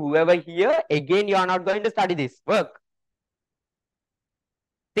told you, whoever here, again, you are not going to study this. Work.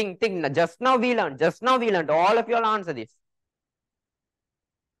 Think, think. Just now we learned. Just now we learned. All of you will answer this.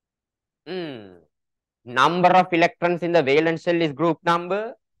 Number of electrons in the valence shell is group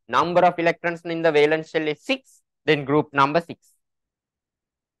number. Number of electrons in the valence shell is 6. Then group number 6.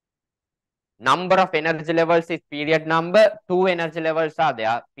 Number of energy levels is period number. 2 energy levels are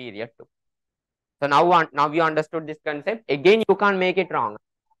there. Period 2. So now you understood this concept. Again, you can't make it wrong.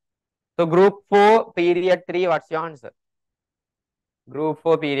 So group 4, period 3, what's your answer? Group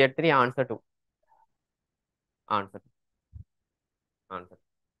 4, period 3, answer 2. Answer. Answer.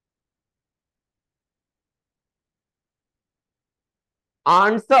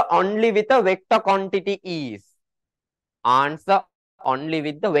 Answer only with a vector quantity is. Answer only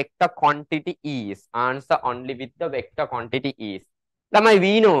with the vector quantity is. Answer only with the vector quantity is. Now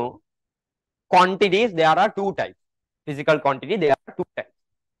we know quantities, there are 2 types. Physical quantity, there are 2 types.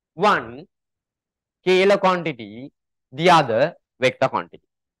 One, scalar quantity. The other, vector quantity.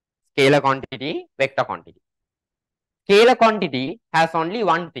 Scalar quantity, vector quantity. Scalar quantity has only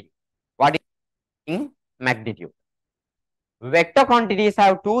one thing. What is in magnitude? Vector quantities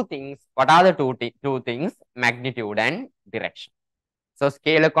have 2 things. What are the two things? Magnitude and direction. So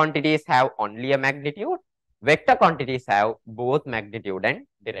scalar quantities have only a magnitude. Vector quantities have both magnitude and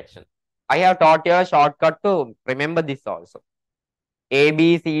direction. I have taught you a shortcut to remember this also. A,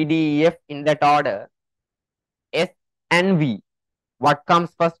 B, C, D, E, F in that order. S and V. What comes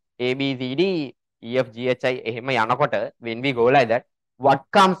first? A, B, C, D, E, F, G, H, I. When we go like that, what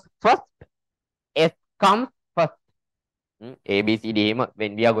comes first? S comes first. A, B, C, D,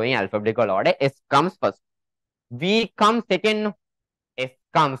 when we are going alphabetical order, S comes first. V comes second. S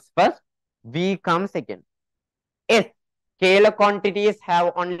comes first. V comes second. S, scalar quantities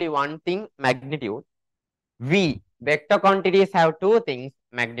have only one thing, magnitude. V, vector quantities have 2 things,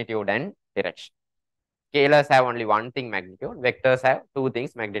 magnitude and direction. Scalars have only one thing, magnitude. Vectors have 2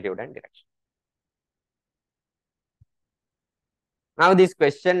 things, magnitude and direction. Now this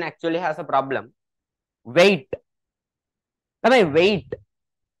question actually has a problem. Weight. Weight,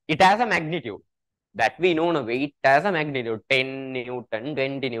 it has a magnitude. That we know, no, weight has a magnitude. 10 Newton,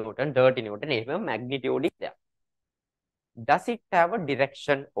 20 Newton, 30 Newton, if a magnitude is there. Does it have a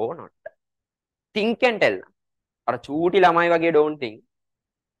direction or not? Think and tell. Or chooty lamai wage don't think.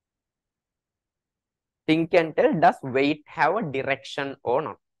 Think and tell, does weight have a direction or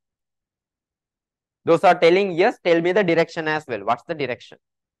not? Those are telling yes, tell me the direction as well. What's the direction?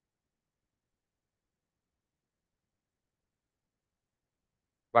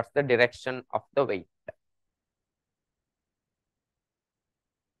 What's the direction of the weight?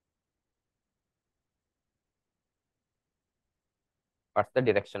 What's the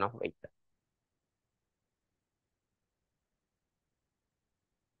direction of weight?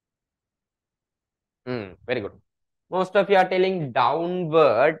 Very good. Most of you are telling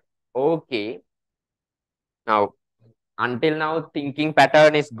downward. Okay. Now, until now, thinking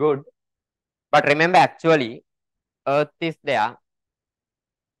pattern is good. But remember, actually, Earth is there.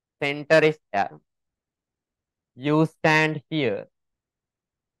 Center is there. You stand here.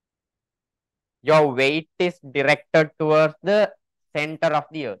 Your weight is directed towards the center of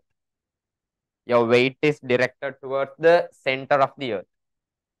the Earth. Your weight is directed towards the center of the Earth.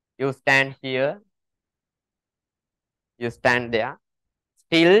 You stand here. You stand there.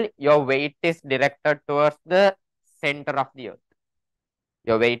 Still, your weight is directed towards the center of the Earth.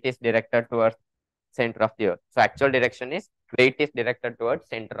 Your weight is directed towards center of the Earth. So actual direction is weight is directed towards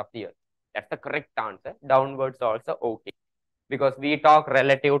center of the Earth. That's the correct answer. Downwards also okay. Because we talk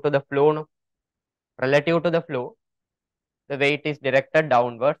relative to the flow. No? Relative to the flow, the weight is directed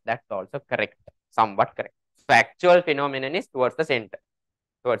downwards. That's also correct. Somewhat correct. So actual phenomenon is towards the center.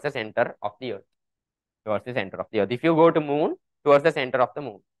 Towards the center of the Earth. Towards the center of the Earth. If you go to moon, towards the center of the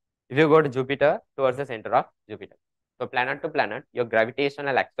moon. If you go to Jupiter, towards the center of Jupiter. So planet to planet, your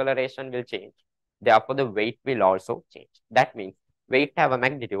gravitational acceleration will change. Therefore, the weight will also change. That means weight have a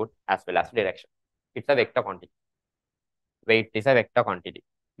magnitude as well as direction. It's a vector quantity. Weight is a vector quantity.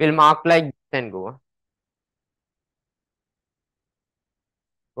 We'll mark like this and go.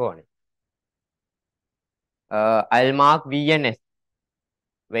 Go on. I'll mark V and S.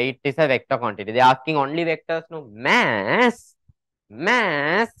 Weight is a vector quantity. They're asking only vectors. No, mass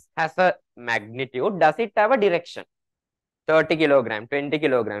has a magnitude. Does it have a direction? 30 kilogram, 20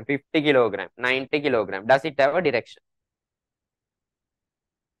 kilogram, 50 kilogram, 90 kilogram. Does it have a direction?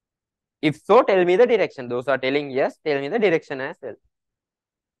 If so, tell me the direction. Those are telling yes, tell me the direction as well.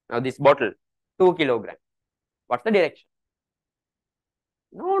 Now this bottle, 2 kilogram. What's the direction?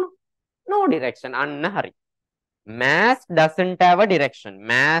 No direction. Anna hurry. Mass doesn't have a direction.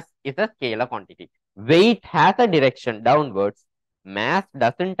 Mass is a scalar quantity. Weight has a direction downwards. Mass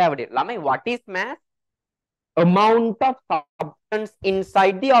doesn't have a direction. Lamai, what is mass? Amount of substance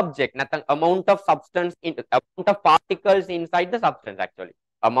inside the object. Nothing. Amount of substance in amount of particles inside the substance. Actually,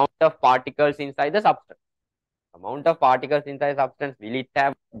 amount of particles inside the substance. Amount of particles inside the substance. Will it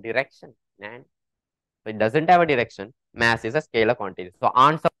have direction? Man. So it doesn't have a direction. Mass is a scalar quantity. So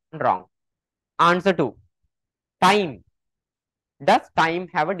answer one wrong. Answer two. Time. Does time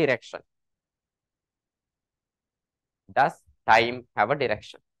have a direction? Does time have a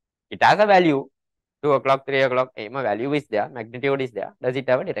direction? It has a value. 2 o'clock, 3 o'clock. A value is there. Magnitude is there. Does it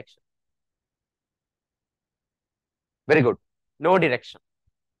have a direction? Very good. No direction.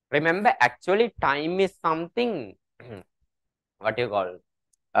 Remember, actually, time is something. What you call?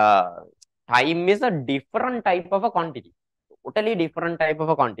 Uh, Time is a different type of a quantity. Totally different type of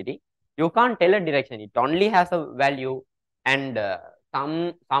a quantity. You can't tell a direction. It only has a value, and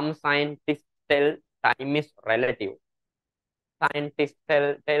some scientists tell time is relative. Scientists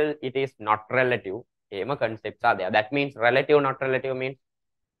tell it is not relative. Concepts are there. That means relative, not relative means.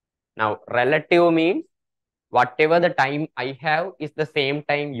 Now, relative means whatever the time I have is the same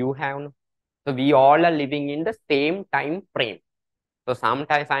time you have. So we all are living in the same time frame. So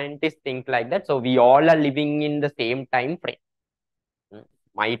sometimes scientists think like that. So we all are living in the same time frame.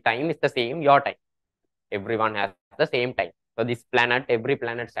 My time is the same, your time. Everyone has the same time. So this planet, every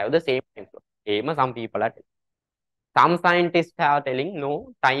planet have the same time. So some people are telling. Some scientists are telling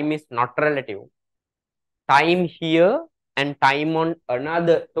no, time is not relative. Time here and time on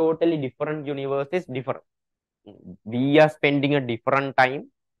another totally different universe is different. We are spending a different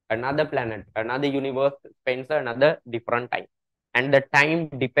time. Another planet, another universe spends another different time. And the time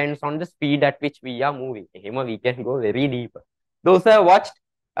depends on the speed at which we are moving. We can go very deep. Those who have watched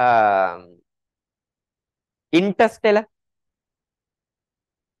Interstellar.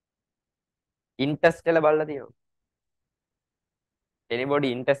 Interstellar.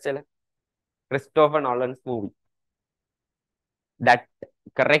 Anybody Interstellar? Christopher Nolan's movie. That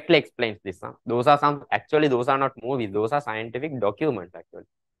correctly explains this. Huh? Those are not movies. Those are scientific documents actually.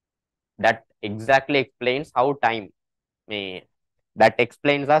 That exactly explains how time that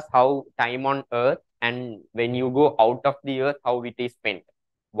explains us how time on earth, and when you go out of the earth, how it is spent.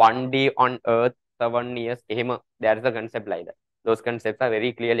 1 day on earth, 7 years. There is a concept like that. Those concepts are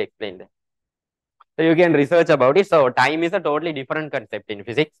very clearly explained. So you can research about it. So time is a totally different concept in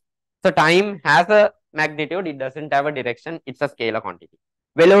physics. So time has a magnitude. It doesn't have a direction. It's a scalar quantity.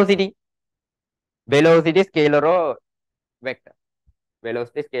 Velocity. Velocity scalar or vector.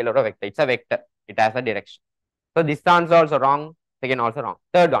 Velocity scalar or vector. It's a vector. It has a direction. So this answer also wrong. Second also wrong.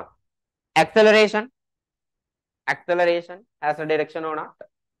 Third one. Acceleration. Acceleration has a direction or not?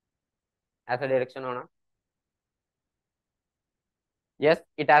 Has a direction or not? Yes,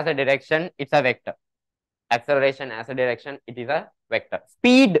 it has a direction. It's a vector. Acceleration has a direction. It is a vector.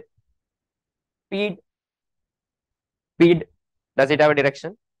 Speed. Speed. Speed. Does it have a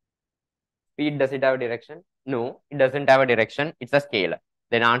direction? Speed, does it have a direction? No, it doesn't have a direction. It's a scalar.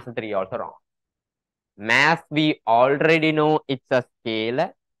 Then answer 3 also wrong. Mass, we already know it's a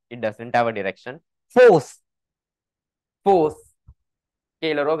scalar. It doesn't have a direction. Force. Force.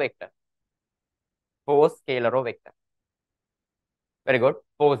 Scalar or vector? Force, scalar or vector? Very good.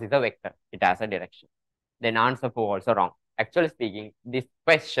 Force is a vector. It has a direction. Then answer 4 also wrong. Actually speaking, this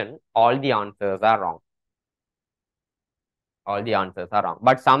question, all the answers are wrong. All the answers are wrong.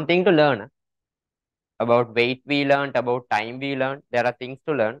 But something to learn. About weight we learned, about time we learned. There are things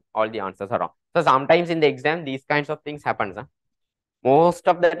to learn. All the answers are wrong. So sometimes in the exam, these kinds of things happen. Huh? Most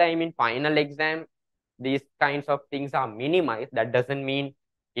of the time in final exam, these kinds of things are minimized. That doesn't mean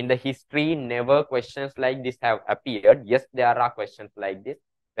in the history, never questions like this have appeared. Yes, there are questions like this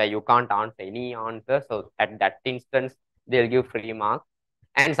where you can't answer any answer. So at that instance, they'll give free marks.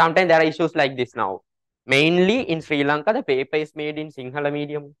 And sometimes there are issues like this now. Mainly in Sri Lanka, the paper is made in Sinhala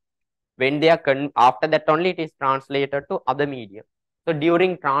medium. When they are after that only it is translated to other medium. So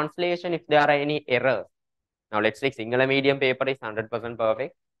during translation, if there are any errors, now let's take Sinhala medium paper is 100%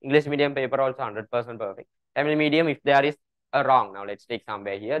 perfect. English medium paper also 100% perfect. Tamil medium, if there is a wrong, now let's take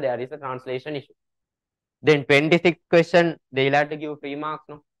somewhere here, there is a translation issue. Then 26th question, they'll have to give free marks,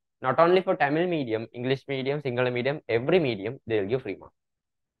 no? Not only for Tamil medium, English medium, single medium, every medium, they'll give free marks.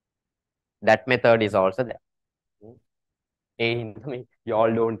 That method is also there. Hey, you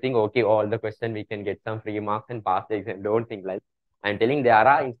all don't think, okay, all the question we can get some free marks and pass the exam. Don't think like I'm telling there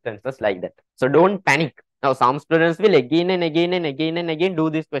are instances like that. So don't panic. Now, some students will again and again and again and again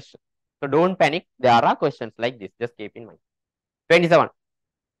do this question. So don't panic. There are questions like this. Just keep in mind. 27.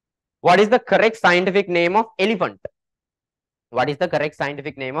 What is the correct scientific name of elephant? What is the correct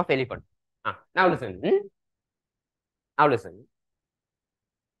scientific name of elephant? Now listen. Now listen.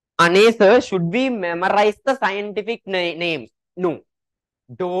 Anesa, should we memorize the scientific names? No.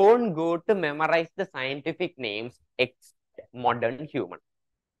 Don't go to memorize the scientific names except modern human.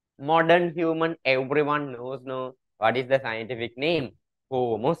 Modern human, everyone knows no. What is the scientific name?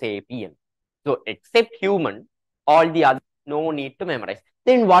 Homo sapien. So except human, all the others no need to memorize.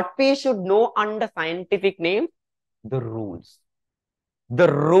 Then what we should know under scientific name? The rules.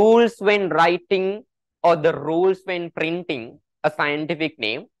 The rules when writing or the rules when printing a scientific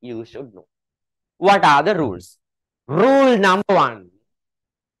name, you should know. What are the rules? Rule number 1.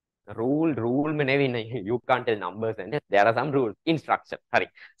 Rule you can't tell numbers and there are some rules. Instruction. Hurry.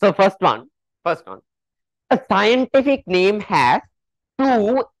 So first one. A scientific name has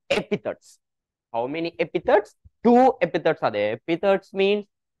 2 epithets. How many epithets? 2 epithets are there. Epithets means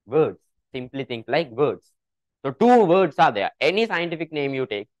words. Simply think like words. So 2 words are there. Any scientific name you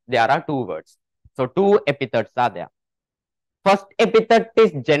take, there are 2 words. So 2 epithets are there. First epithet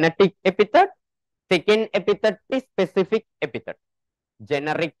is genetic epithet. Second epithet is specific epithet.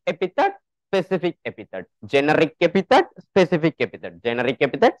 Generic epithet, specific epithet. Generic epithet, specific epithet. Generic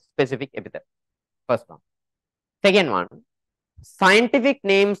epithet, specific epithet. First one. Second one. Scientific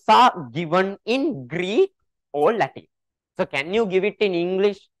names are given in Greek or Latin. So can you give it in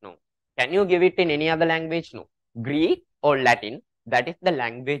English? No. Can you give it in any other language? No. Greek or Latin, that is the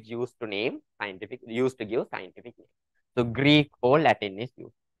language used to name scientific, used to give scientific name. So Greek or Latin is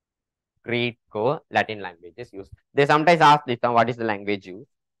used. Greek or Latin language is used. They sometimes ask this, what is the language used?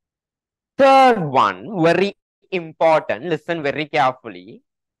 Third one, very important, listen very carefully.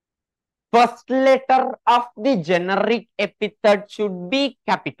 First letter of the generic epithet should be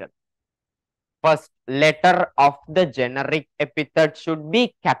capital. First letter of the generic epithet should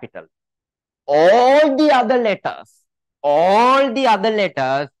be capital. All the other letters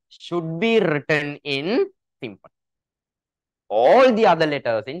should be written in simple. All the other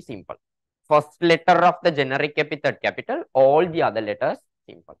letters in simple. First letter of the generic epithet capital, all the other letters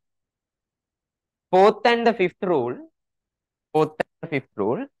simple. Fourth and the fifth rule,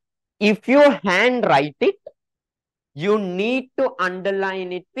 if you handwrite it, you need to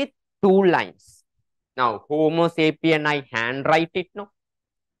underline it with 2 lines. Now, Homo sapien, I handwrite it, no?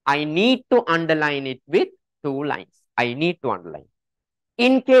 I need to underline it with 2 lines. I need to underline.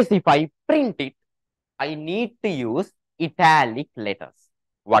 In case if I print it, I need to use italic letters.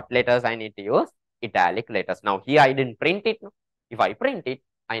 What letters I need to use? Italic letters. Now, here I didn't print it, no? If I print it,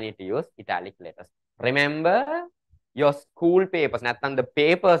 I need to use italic letters. Remember, your school papers, Nathan, the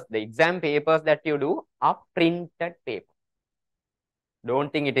papers, the exam papers that you do are printed paper.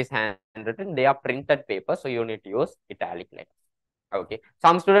 Don't think it is handwritten. They are printed paper, so you need to use italic letters. Okay.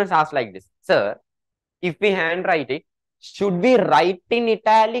 Some students ask like this, sir, if we handwrite it, should we write in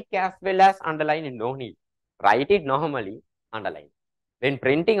italic as well as underline it? No need. Write it normally, underline. When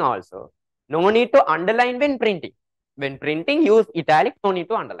printing also, no need to underline when printing. When printing, use italic, no need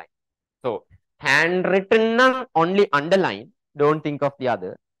to underline. So, handwritten nang only underline, don't think of the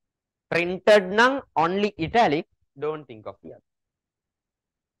other. Printed nang only italic, don't think of the other.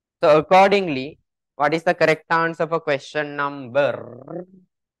 So, accordingly, what is the correct answer for question number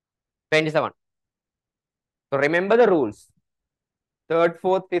 27? So, remember the rules. Third,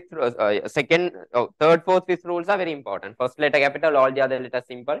 fourth, fifth, third, fourth, fifth rules are very important. First letter capital, all the other letters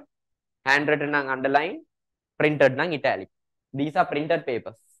simple. Handwritten nang underline, printed nang italic. These are printed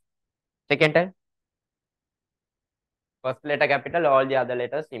papers. Second time. First letter capital, all the other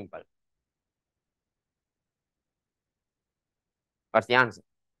letters simple. What's the answer?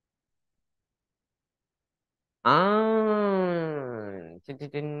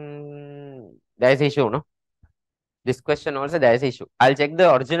 There's issue, no? This question also there's issue. I'll check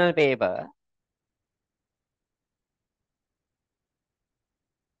the original paper.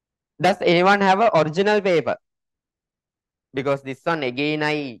 Does anyone have an original paper? Because this one again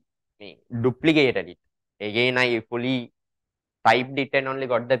I duplicated it. Again I fully typed it and only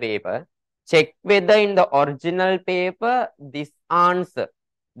got the paper. Check whether in the original paper this answer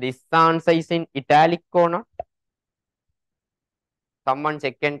is in italic or not. Someone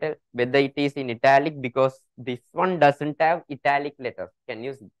check and tell whether it is in italic because this one doesn't have italic letters. Can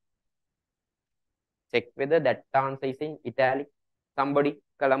you see? Check whether that answer is in italic. Somebody,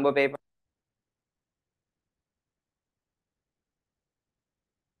 Colombo paper.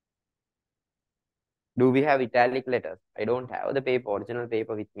 Do we have italic letters? I don't have the paper, original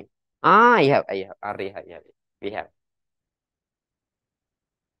paper with me. Ah, I have. I have. We have.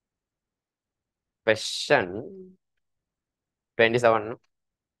 Question 27.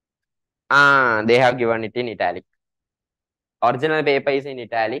 Ah, they have given it in italic. Original paper is in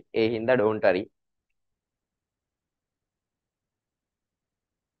italic. Hinda, don't worry.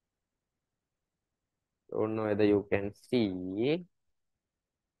 Don't know whether you can see.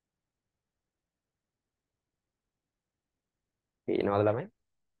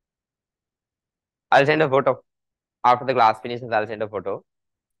 I'll send a photo. After the class finishes, I'll send a photo.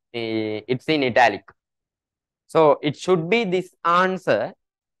 It's in italic. So it should be this answer,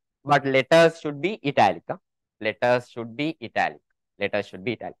 but letters should be italic. Huh? Letters should be italic. Letters should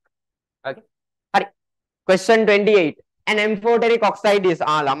be italic. Okay. Hurry. Question 28. An amphoteric oxide is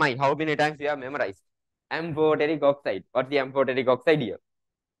Lamai. How many times you have memorized? Amphoteric oxide. What's the amphoteric oxide here?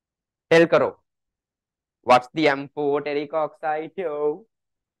 Tell Karo. What's the amphoteric oxide here?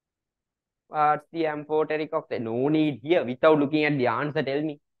 What's the amphoteric oxide? No need here. Without looking at the answer, tell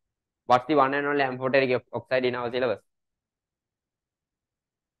me. What's the one and only amphoteric oxide in our syllabus?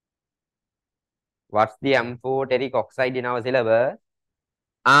 What's the amphoteric oxide in our syllabus?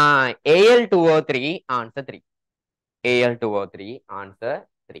 Al2O3, answer 3. Al2O3, answer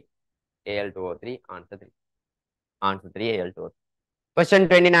 3. Al2O3, answer 3. Answer 3, Al2O3. Question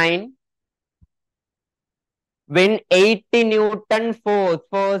 29. When 80 Newton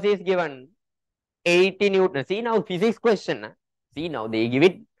force is given, 80 Newton. See now, physics question. See now, they give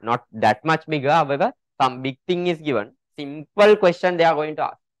it not that much bigger. However, some big thing is given. Simple question they are going to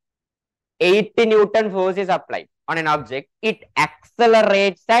ask. 80 Newton force is applied on an object. It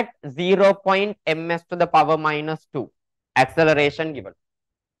accelerates at 0.ms to the power minus 2. Acceleration given.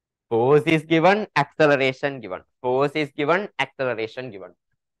 Force is given, acceleration given. Force is given, acceleration given.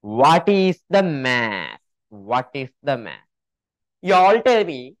 What is the mass? What is the mass? You all tell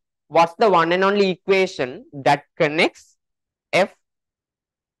me what's the one and only equation that connects F,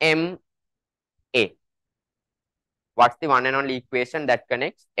 M, A? What's the one and only equation that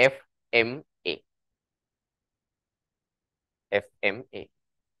connects F, M, A? F, M, A.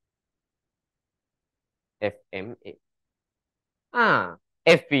 F, M, A.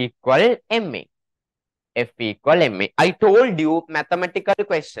 F equal MA. F equal MA. I told you mathematical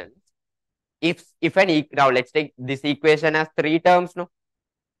questions. If now let's take this equation as 3 terms, no?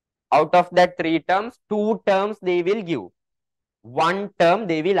 Out of that 3 terms, 2 terms they will give. 1 term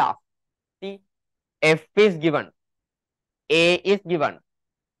they will ask. See, F is given. A is given.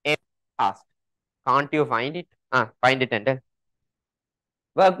 M is asked. Can't you find it? Find it and tell.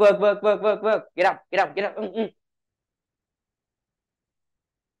 Work. Get up. Get up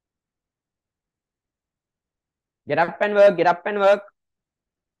and work.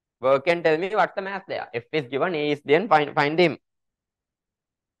 Work and tell me what's the math there. F is given, A is then find him.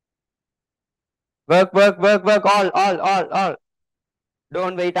 Work. All.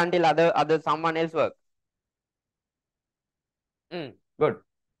 Don't wait until other someone else work. Good.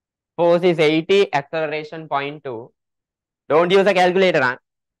 Force is 80, acceleration 0.2. Don't use a calculator, huh?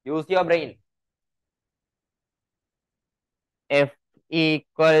 Use your brain. F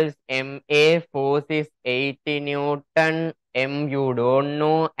equals MA, force is 80 Newton, M you don't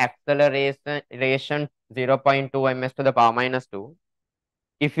know, acceleration 0.2 ms to the power minus 2.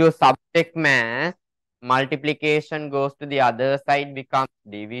 If you subtract mass, multiplication goes to the other side, becomes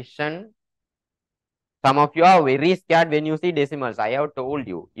division. Some of you are very scared when you see decimals. I have told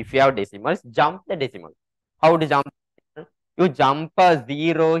you, if you have decimals, jump the decimal. How to jump? You jump a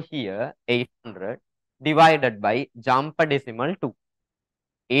 0 here, 800, divided by jump a decimal 2.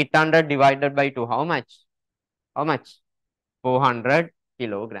 800 divided by 2, how much? How much? 400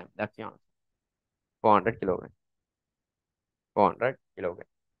 kilogram. That's the answer. 400 kilogram. 400 kilogram.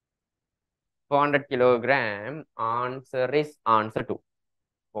 400 kilogram. Answer is answer 2.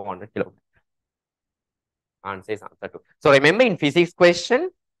 400 kilogram. Answer is answer 2. So remember in physics question,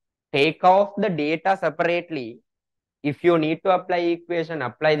 take off the data separately. If you need to apply the equation,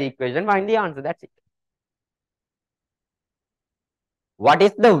 find the answer. That's it. What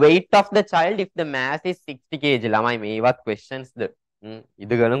is the weight of the child if the mass is 60 kg? Lamai me what questions the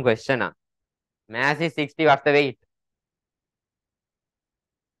idu question. Mass is 60, what's the weight?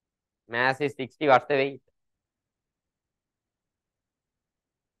 Mass is 60, what's the weight?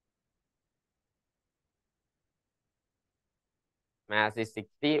 Mass is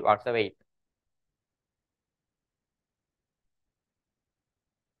 60. What's the weight?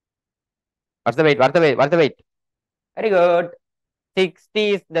 What's the weight? What's the weight? What's the weight? Very good. 60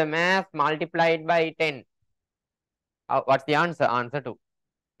 is the mass multiplied by 10. What's the answer? Answer 2.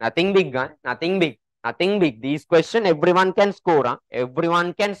 Nothing big, huh? Nothing big. Nothing big. These question everyone can score. Huh?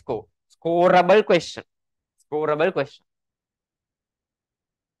 Everyone can score. Scoreable question. Scoreable question.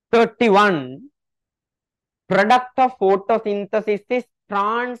 31. Product of photosynthesis is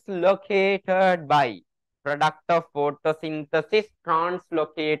translocated by. Product of photosynthesis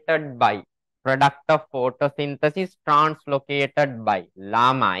translocated by. Product of photosynthesis translocated by.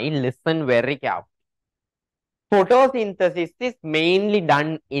 Lamai, listen very carefully. Photosynthesis is mainly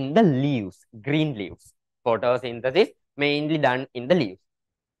done in the leaves, green leaves. Photosynthesis mainly done in the leaves.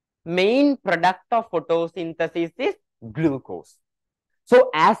 Main product of photosynthesis is glucose. So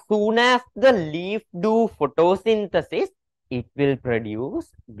as soon as the leaf do photosynthesis, it will produce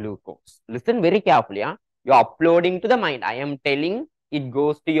glucose. Listen very carefully. Huh? You're uploading to the mind. I am telling it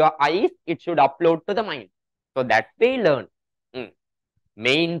goes to your eyes. It should upload to the mind. So that way learn.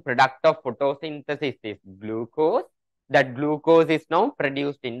 Main product of photosynthesis is glucose. That glucose is now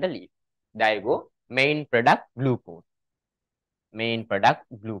produced in the leaf. There you go. Main product glucose. Main product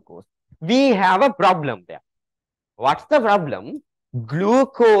glucose. We have a problem there. What's the problem?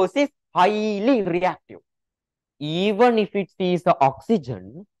 Glucose is highly reactive. Even if it sees the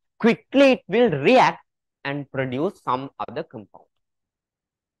oxygen, quickly it will react and produce some other compound.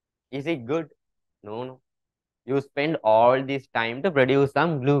 Is it good? No, no. You spend all this time to produce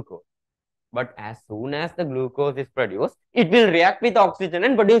some glucose. But as soon as the glucose is produced, it will react with oxygen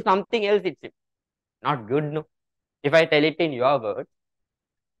and produce something else. It's not good, no. If I tell it in your words,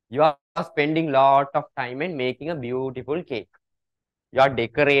 you are spending lot of time in making a beautiful cake. You are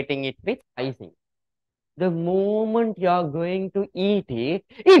decorating it with icing. The moment you are going to eat it,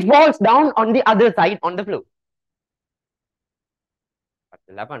 it falls down on the other side on the floor. What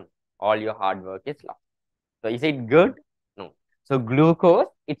will happen? All your hard work is lost. So is it good? No. So glucose,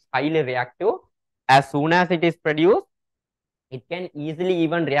 it's highly reactive. As soon as it is produced, it can easily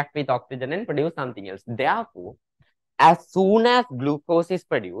even react with oxygen and produce something else. Therefore, as soon as glucose is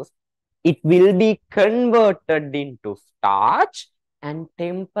produced, it will be converted into starch and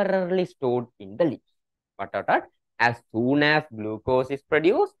temporarily stored in the leaves. But as soon as glucose is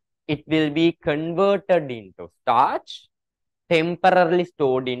produced, it will be converted into starch, temporarily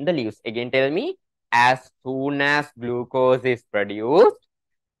stored in the leaves. Again, tell me, as soon as glucose is produced,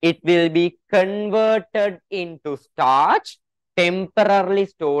 it will be converted into starch, temporarily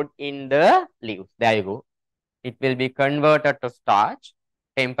stored in the leaves. There you go. It will be converted to starch,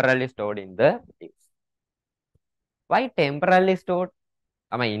 temporarily stored in the leaves. Why temporarily stored?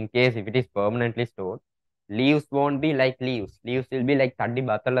 In case if it is permanently stored, leaves won't be like leaves. Leaves will be like taddi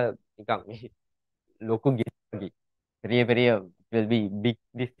batala. Loku giri. Very will be big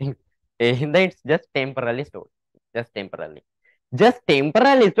this thing. It's just temporarily stored. Just temporarily. Just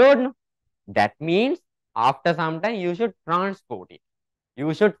temporarily stored. No? That means after some time you should transport it.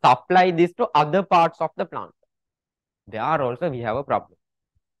 You should supply this to other parts of the plant. There also we have a problem.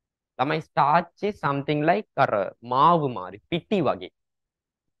 My starch is something like maavu mari, pitti wage.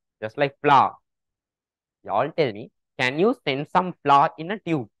 Just like flour. Y'all tell me, can you send some flour in a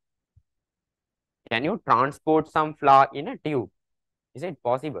tube? Can you transport some flour in a tube? Is it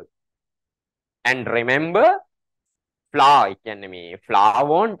possible? And remember, flour, flour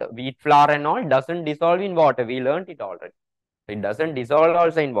won't, wheat flour and all doesn't dissolve in water. We learned it already. It doesn't dissolve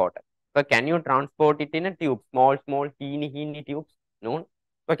also in water. So can you transport it in a tube? Small, teeny tubes? No.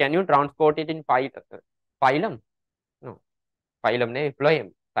 So can you transport it in phylum? No. Phylum ne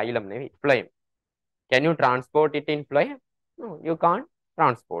phloem. Phylum ne phloem. Can you transport it in phloem? No, you can't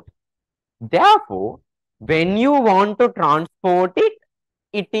transport. Therefore, when you want to transport it,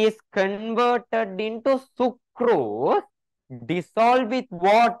 it is converted into sucrose, dissolved with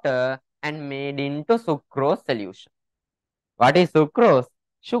water and made into sucrose solution. What is sucrose?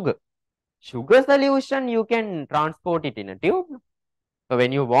 Sugar. Sugar solution, you can transport it in a tube. So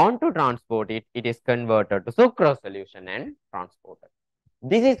when you want to transport it, it is converted to sucrose solution and transported.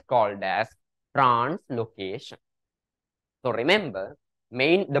 This is called as translocation. So remember,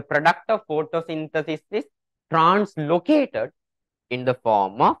 the product of photosynthesis is translocated in the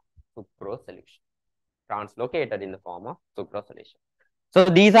form of sucrose solution. Translocated in the form of sucrose solution. So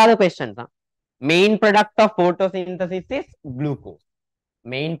these are the questions. Main product of photosynthesis is glucose.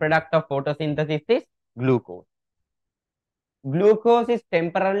 Main product of photosynthesis is glucose. Glucose is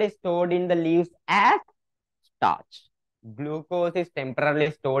temporarily stored in the leaves as starch. Glucose is temporarily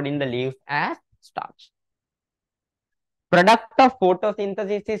stored in the leaves as starch. Product of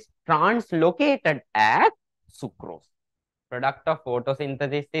photosynthesis is translocated as sucrose. Product of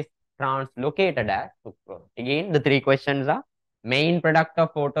photosynthesis is translocated as sucrose. Again, the three questions are: main product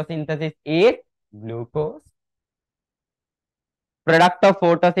of photosynthesis is glucose. Product of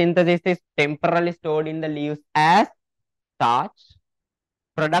photosynthesis is temporarily stored in the leaves as starch.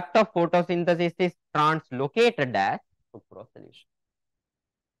 Product of photosynthesis is translocated as sucrose solution.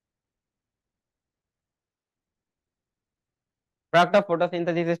 Product of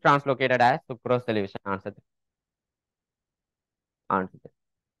photosynthesis is translocated as sucrose solution. Answer. Answer.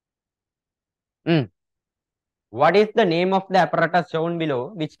 What is the name of the apparatus shown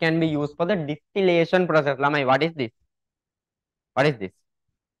below, which can be used for the distillation process? Lamai, what is this? What is this?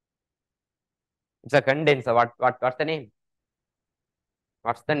 It's a condenser. What's the name?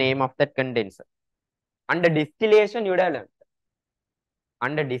 What's the name of that condenser? Under distillation, you would have learned.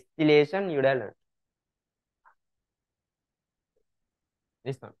 Under distillation, you would have learned.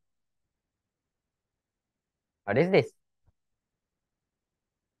 This one. What is this?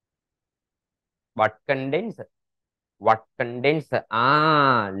 What condenser? What condenser?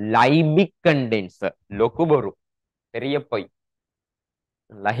 Liebig condenser. Lokuboru. Periyappai.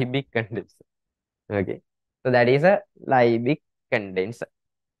 Liebig condenser. Okay. So that is a Liebig condenser.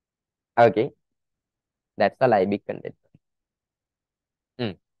 Okay. That's a Liebig condenser.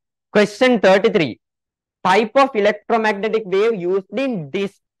 Question 33. Type of electromagnetic wave used in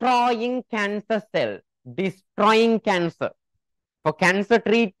destroying cancer cell. Destroying cancer. For cancer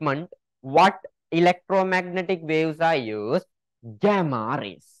treatment, what electromagnetic waves are used? Gamma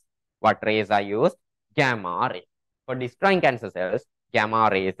rays. What rays are used? Gamma rays. For destroying cancer cells, gamma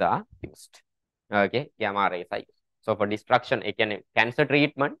rays are used. Okay, gamma rays are used. So for destruction, cancer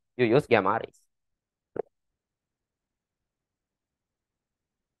treatment, you use gamma rays.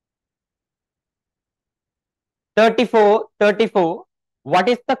 Thirty-four. What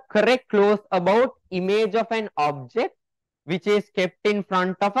is the correct clause about image of an object which is kept in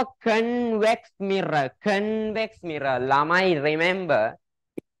front of a convex mirror? Convex mirror. Lamai, remember,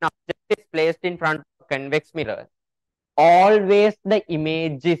 an object is placed in front of a convex mirror. Always the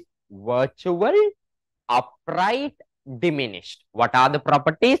image is virtual, upright, diminished. What are the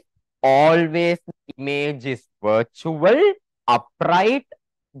properties? Always the image is virtual, upright,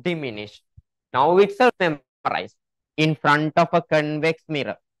 diminished. Now itself memorize. In front of a convex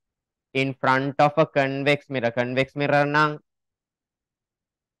mirror. In front of a convex mirror. Convex mirror nang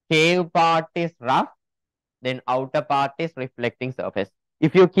cave part is rough, then outer part is reflecting surface.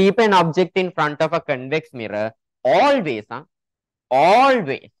 If you keep an object in front of a convex mirror, always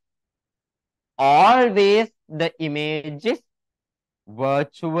the image is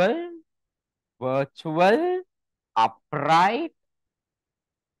virtual, upright,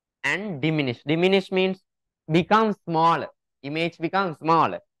 and diminished. Diminished means become smaller. Image becomes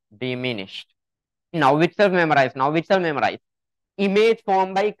smaller. Diminished. Now itself memorize. Image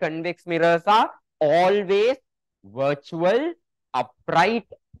formed by convex mirrors are always virtual, upright,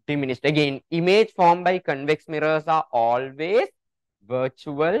 diminished. Again, image formed by convex mirrors are always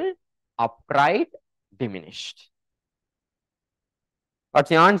virtual, upright, diminished.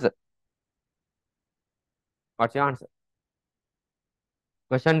 What's your answer? What's your answer?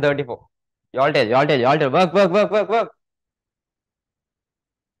 Question 34. You all tell. Work.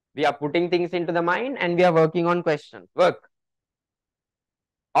 We are putting things into the mind and we are working on questions. Work.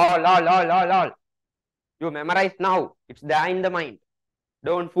 All. You memorize now. It's there in the mind.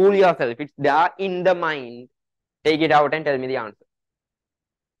 Don't fool yourself. It's there in the mind. Take it out and tell me the answer.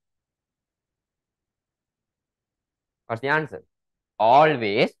 What's the answer?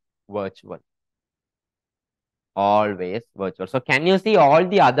 Always virtual. Always virtual. So can you see all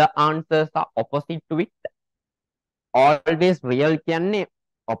the other answers are opposite to it? Always real can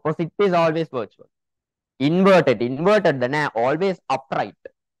opposite is always virtual. Inverted the na always upright.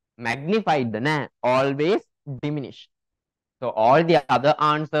 Magnified the na always diminished. So all the other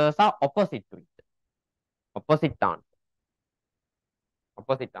answers are opposite to it. Opposite answer.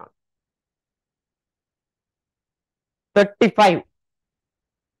 35.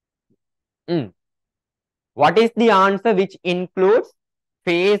 What is the answer which includes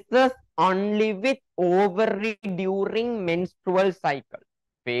phases only with ovary during menstrual cycle?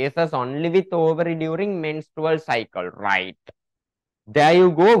 Phases only with ovary during menstrual cycle. Right. There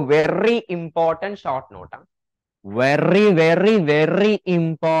you go. Very important short note. Huh? Very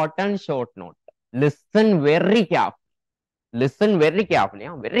important short note. Listen very carefully.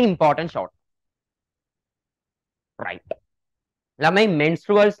 Huh? Very important short. Right. Now, my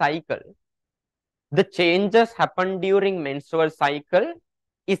menstrual cycle. The changes happen during menstrual cycle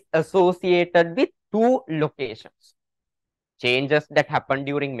is associated with two locations. changes that happen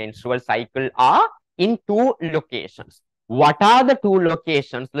during menstrual cycle are in two locations. What are the two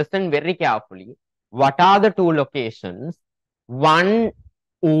locations? Listen very carefully. What are the two locations? One,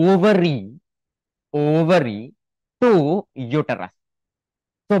 ovary, two, uterus.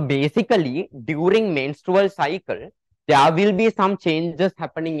 So basically, during menstrual cycle, there will be some changes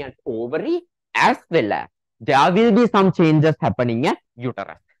happening at ovary as well as there will be some changes happening at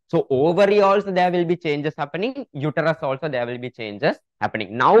uterus. So ovary also there will be changes happening, uterus also there will be changes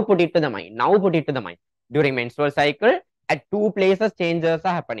happening. Now put it to the mind. Now put it to the mind. During menstrual cycle, at two places changes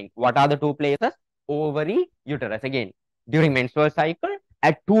are happening. What are the two places? Ovary, uterus. Again, during menstrual cycle,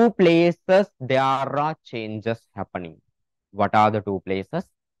 at two places there are changes happening. What are the two places?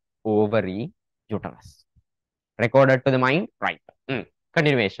 Ovary, uterus. Recorded to the mind? Right.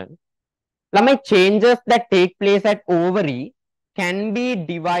 Continuation. Now, changes that take place at ovary can be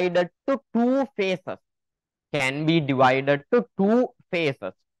divided to two phases. Can be divided to two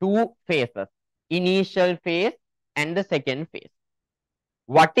phases. Two phases. Initial phase and the second phase.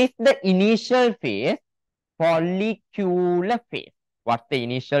 What is the initial phase? Follicular phase. What's the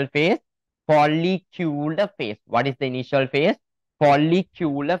initial phase? Follicular phase. What is the initial phase?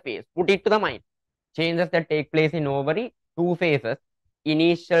 Follicular phase. Put it to the mind. Changes that take place in ovary, two phases.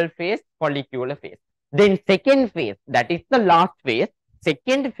 Initial phase, follicular phase. Then second phase, that is the last phase.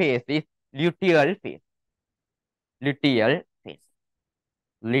 Second phase is luteal phase. Luteal phase.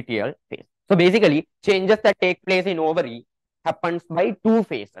 Luteal phase. So basically, changes that take place in ovary happens by two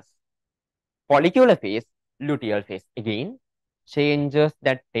phases. Follicular phase, luteal phase. Again, changes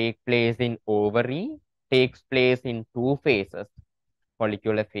that take place in ovary takes place in two phases.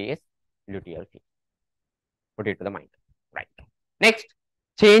 Follicular phase, luteal phase. Put it to the mind. Right. Next,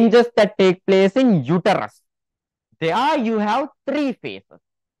 changes that take place in uterus. There you have three phases.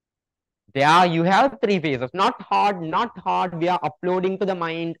 There you have three phases. Not hard, not hard. We are uploading to the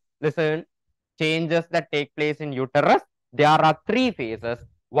mind. Listen, changes that take place in uterus. There are three phases.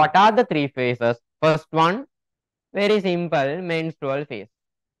 What are the three phases? First one, very simple, menstrual phase.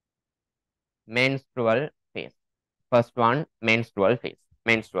 Menstrual phase. First one, menstrual phase.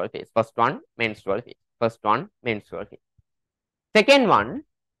 Menstrual phase. First one, menstrual phase. First one, menstrual phase. Second one,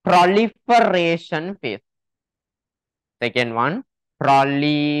 proliferation phase. Second one,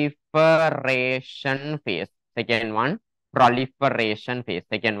 proliferation phase. Second one, proliferation phase.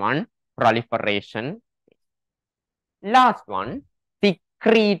 Second one, proliferation phase. Last one,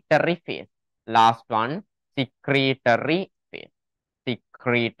 secretory phase. Last one, secretory phase.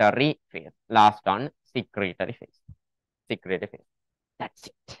 Secretory phase. Last one, secretory phase. Secretory phase. That's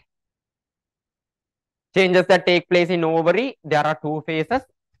it. Changes that take place in ovary, there are two phases,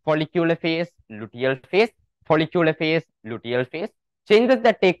 follicular phase, luteal phase, follicular phase, luteal phase. Changes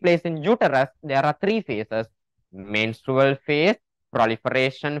that take place in uterus, there are three phases, menstrual phase,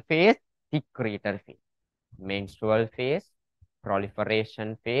 proliferation phase, secretory phase. Menstrual phase,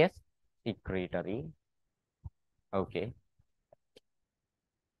 proliferation phase, secretory. Okay.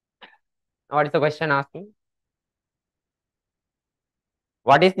 What is the question asking?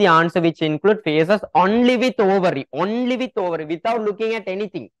 What is the answer which include phases only with ovary, without looking at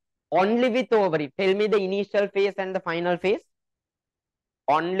anything, only with ovary? Tell me the initial phase and the final phase.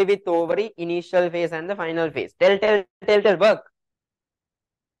 Only with ovary, initial phase and the final phase. Tell, work.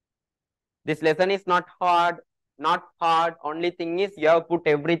 This lesson is not hard, not hard. Only thing is you have put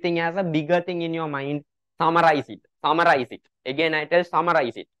everything as a bigger thing in your mind. Summarize it, summarize it. Again, I tell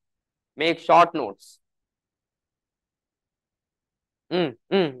summarize it. Make short notes.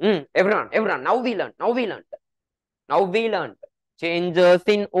 Everyone, now we learn. Changes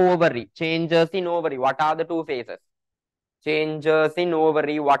in ovary. What are the two phases? Changes in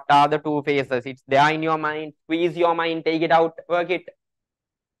ovary. What are the two phases? It's there in your mind. Squeeze your mind. Take it out. Work it.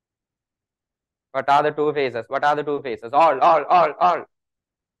 What are the two phases? All.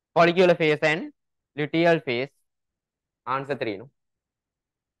 Follicular phase and luteal phase. Answer 3. No?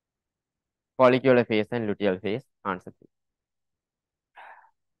 Follicular phase and luteal phase. Answer 3.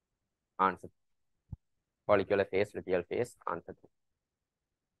 Answer. Follicular phase, luteal phase. Answer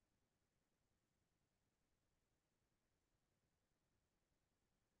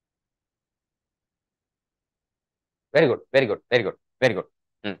 3. Very good.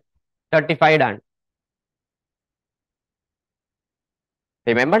 35 done.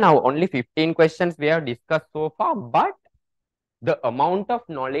 Remember now only 15 questions we have discussed so far, but the amount of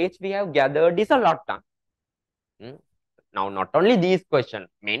knowledge we have gathered is a lot done. Now not only these questions,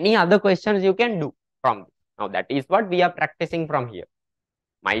 many other questions you can do from this. Now that is what we are practicing from here.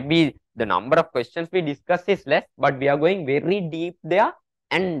 Might be the number of questions we discuss is less, but we are going very deep there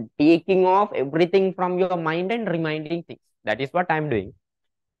and taking off everything from your mind and reminding things. That is what I'm doing.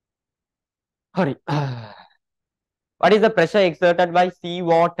 Sorry. What is the pressure exerted by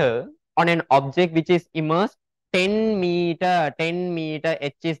seawater on an object which is immersed 10 meter? 10 meter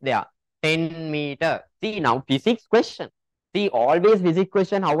H is there. 10 meter. See now physics question. See always physics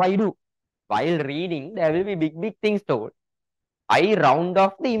question how I do. While reading, there will be big things told. I round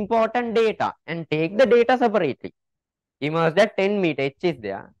off the important data and take the data separately. Immersed at 10 meter H is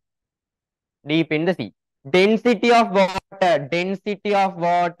there. Deep in the sea. Density of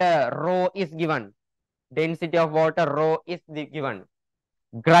water, rho is given. Density of water, rho is given.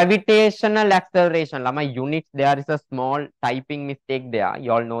 Gravitational acceleration, my units, there is a small typing mistake there.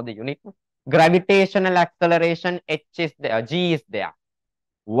 You all know the unit. Gravitational acceleration, H is there, G is there.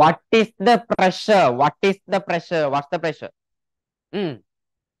 What is the pressure? What is the pressure? What's the pressure?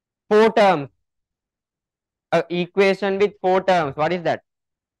 Four terms. Equation with four terms. What is that?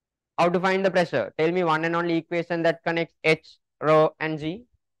 How to find the pressure? Tell me one and only equation that connects H, rho, and G.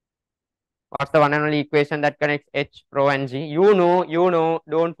 What's the one and only equation that connects H, rho, and G? You know.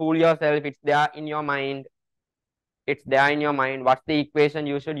 Don't fool yourself. It's there in your mind. It's there in your mind. What's the equation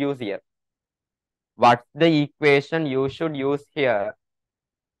you should use here? What's the equation you should use here?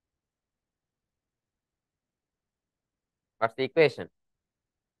 What's the equation?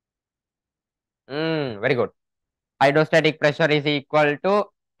 Very good. Hydrostatic pressure is equal to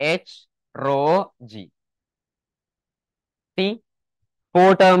H, rho, G. See,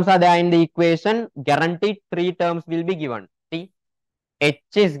 four terms are there in the equation. Guaranteed three terms will be given. See, H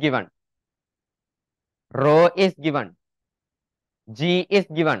is given. Rho is given. G is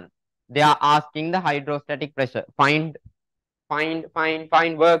given. They are asking the hydrostatic pressure. Find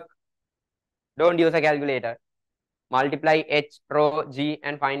work. Don't use a calculator. Multiply H, rho, G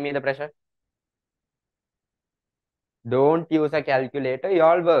and find me the pressure. Don't use a calculator. You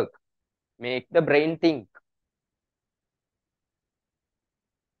all work. Make the brain think.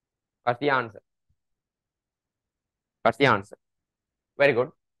 What's the answer? What's the answer? Very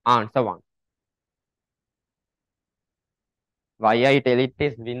good. Answer 1. Why I tell it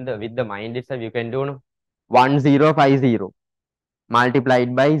is with the mind itself you can do no? 1050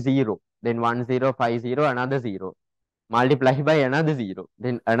 multiplied by 0. Then 1050 another 0. Multiplied by another 0.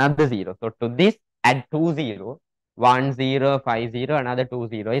 Then another 0. So to this add 2 0. 1050 another 2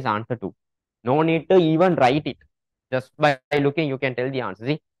 0 is answer 2. No need to even write it. Just by looking you can tell the answer.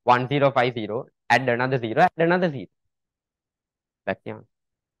 See 1050 add another 0 add another 0. That's the answer.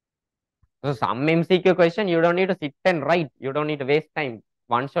 So some MCQ question, you don't need to sit and write. You don't need to waste time.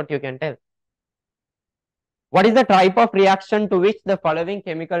 One shot you can tell. What is the type of reaction to which the following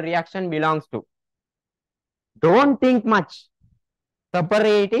chemical reaction belongs to? Don't think much.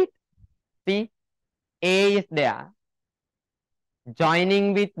 Separate it. See, A is there.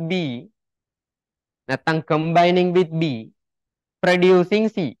 Joining with B. Nothing combining with B. Producing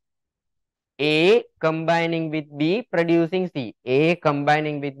C. A combining with B producing C. A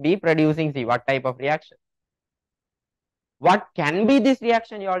combining with B producing C. What type of reaction? What can be this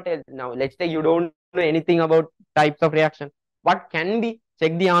reaction? You all tell. Now, let's say you don't know anything about types of reaction. What can be?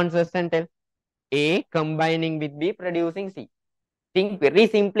 Check the answers and tell. A combining with B producing C. Think very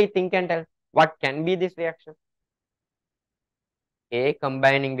simply, think and tell. What can be this reaction? A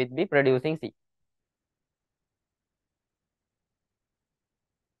combining with B producing C.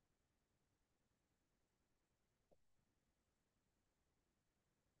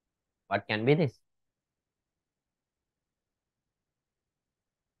 What can be this?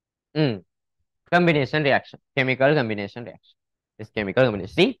 Combination reaction. Chemical combination reaction. This chemical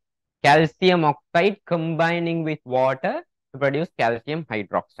combination. See, calcium oxide combining with water to produce calcium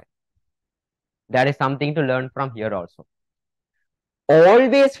hydroxide. That is something to learn from here also.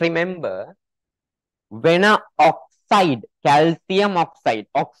 Always remember, when a oxide, calcium oxide,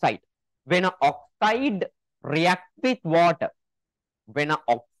 when a oxide react with water,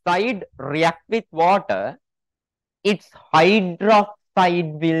 its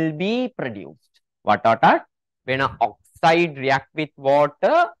hydroxide will be produced. What? When an oxide react with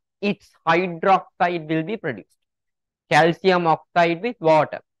water, its hydroxide will be produced. Calcium oxide with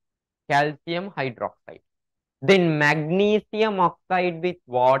water, calcium hydroxide. Then magnesium oxide with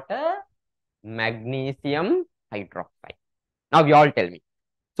water, magnesium hydroxide. Now you all tell me,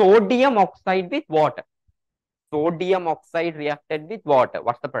 sodium oxide with water. Sodium oxide reacted with water.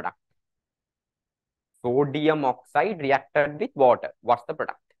 What's the product? Sodium oxide reacted with water. What's the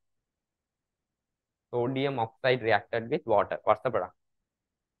product? Sodium oxide reacted with water. What's the product?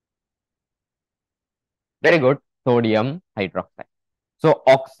 Very good. Sodium hydroxide. So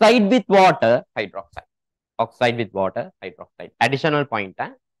oxide with water, hydroxide. Oxide with water, hydroxide. Additional point.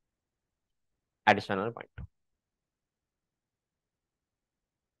 Additional point.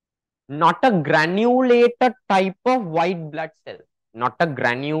 Not a granulated type of white blood cell. Not a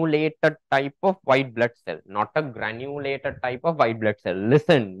granulated type of white blood cell. Not a granulated type of white blood cell.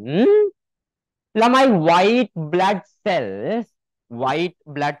 Listen. My white blood cells,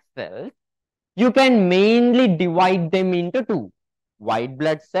 you can mainly divide them into two. White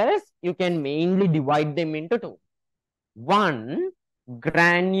blood cells, you can mainly divide them into two. One,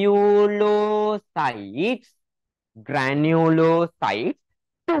 granulocytes, granulocytes.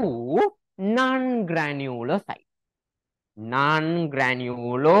 Two, non-granulocytes,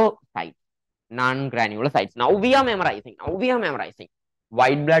 non-granulocytes, non-granulocytes. Now we are memorizing.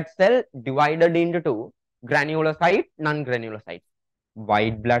 White blood cell divided into two, granulocyte, non-granulocyte.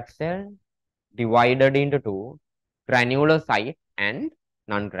 White blood cell divided into two, granulocyte and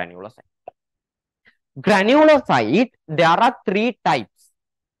non-granulocyte. Granulocyte, there are three types.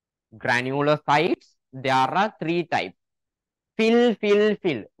 Granulocytes, there are three types. Fill.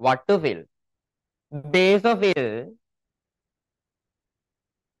 What to fill? Basophil,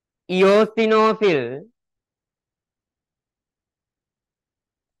 eosinophil,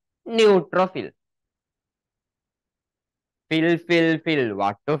 neutrophil. Fill.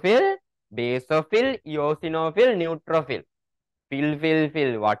 What to fill? Basophil, eosinophil, neutrophil.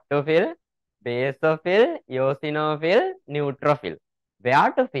 Fill. What to fill? Basophil, eosinophil, neutrophil.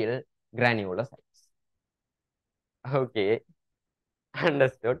 Where to fill? Granulocytes. Okay,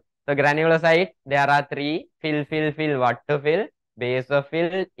 understood. So granulocyte, there are three. Fill. What to fill?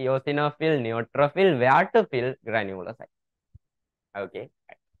 Basophil, eosinophil, neutrophil. Where to fill? Granulocyte. Okay.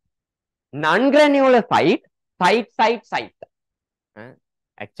 Non-granulocyte, site.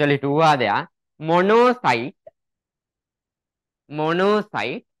 Actually, two are there. Monocyte,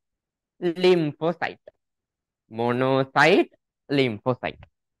 lymphocyte. Monocyte, lymphocyte.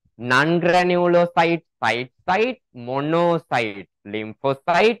 Non-granulocyte, site, monocyte,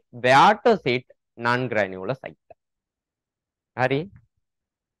 lymphocyte. Where to sit? Non-granulocyte. Hurry.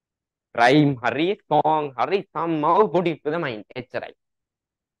 Rhyme, hurry, song, hurry, somehow put it to the mind. It's right.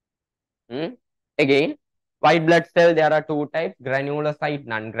 Again, white blood cell, there are two types, granulocyte,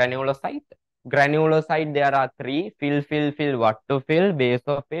 non-granulocyte. Granulocyte, there are three. Fill. What to fill?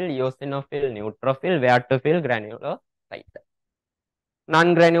 Basophil, eosinophil, neutrophil. Where to fill? Granulocyte.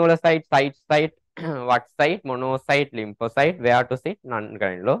 Non-granulocyte, site. What site? Monocyte, lymphocyte. Where to sit?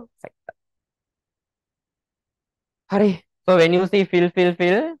 Non-granulocyte. Hurry. So when you see fill,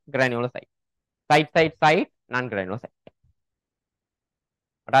 granulocyte. Site, non-granulocyte.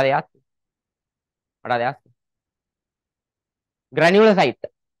 What are they asking? Granulocyte.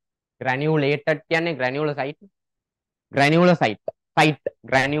 Granulated කියන්නේ granulocyte. Granulocyte.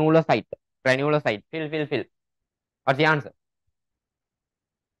 Fill. What's the answer?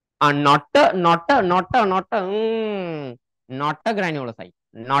 Not a granulocyte. Not a granulocyte.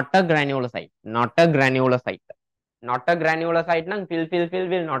 Not a granulocyte. Nang fill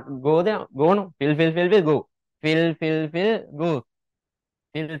will not go there. Go no. Fill will go. Fill goes.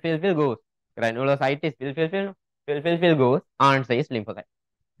 Fill goes. Granulocyte is fill no. Fill goes. Answer is lymphocyte.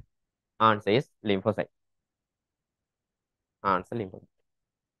 Answer lymphocyte. Answer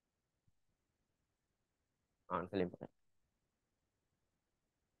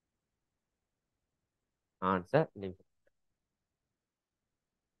lymphocyte.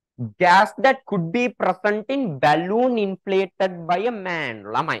 Gas that could be present in balloon inflated by a man.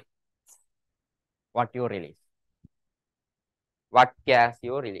 Lamai. What you release? What gas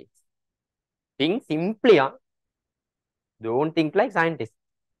you release? Think simply. Don't think like scientists.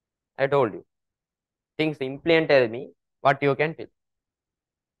 I told you. Think simply and tell me what you can feel.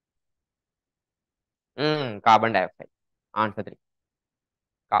 Carbon dioxide. Answer 3.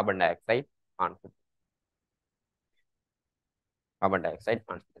 Carbon dioxide. Answer 3. Carbon dioxide.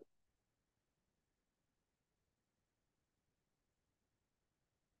 Answer 3.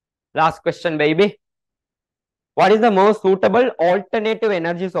 Last question, baby. What is the most suitable alternative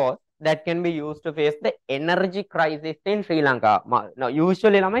energy source that can be used to face the energy crisis in Sri Lanka? Now,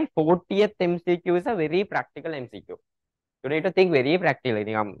 usually, my 40th MCQ is a very practical MCQ. You need to think very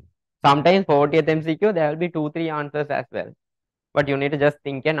practically. Sometimes 40th MCQ, there will be 2-3 answers as well. But you need to just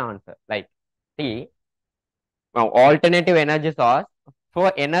think an answer. Like, see, now alternative energy source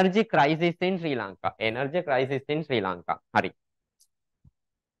for energy crisis in Sri Lanka. Hurry.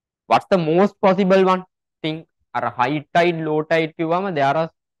 What's the most possible one? Think, are high tide, low tide,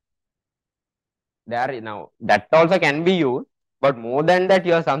 there now that also can be used, but more than that,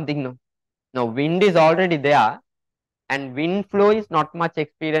 you have something no. Now wind is already there, and wind flow is not much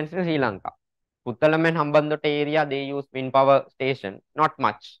experienced in Sri Lanka. Puttalam and Hambantota area, they use wind power station, not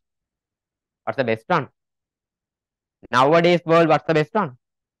much. What's the best one? Nowadays world, what's the best one?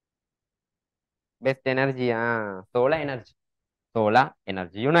 Best energy, solar energy. Solar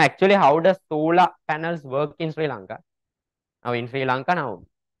energy. You know, actually, how does solar panels work in Sri Lanka? Now, in Sri Lanka, now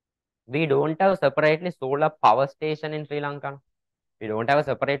we don't have separately solar power station in Sri Lanka. We don't have a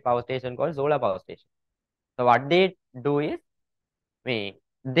separate power station called solar power station. So what they do is,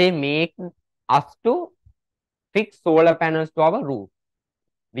 they make us to fix solar panels to our roof.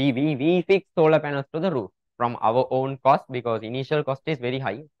 We fix solar panels to the roof from our own cost, because initial cost is very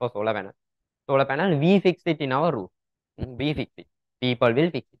high for solar panel. Solar panel, we fix it in our roof. We fix it. People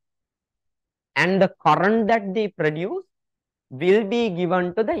will fix it. And the current that they produce will be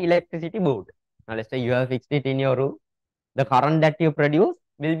given to the electricity board. Now, let's say you have fixed it in your room. The current that you produce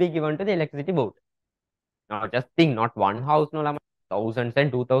will be given to the electricity board. Now, just think, not one house, no, lama, thousands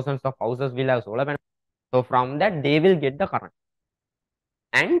and 2000s of houses will have solar panels. So, from that, they will get the current.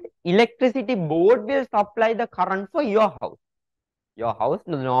 And electricity board will supply the current for your house. Your house,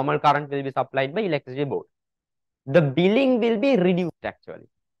 the normal current will be supplied by electricity board. The billing will be reduced actually.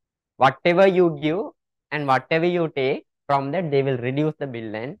 Whatever you give and whatever you take, from that they will reduce the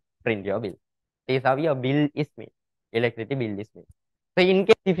bill and print your bill. This is how your bill is made. Electricity bill is made. So in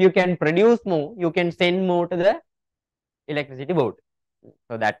case if you can produce more, you can send more to the electricity board.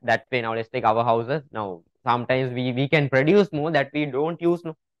 So that way, now let's take our houses. Now sometimes we can produce more that we don't use.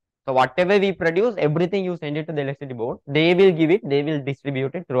 No. So whatever we produce, everything you send it to the electricity board, they will give it, they will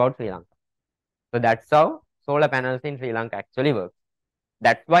distribute it throughout Sri Lanka. So that's how solar panels in Sri Lanka actually work.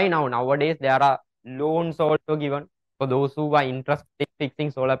 That's why nowadays there are loans also given for those who are interested in fixing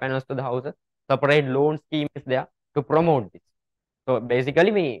solar panels to the houses. Separate loan scheme is there to promote this. So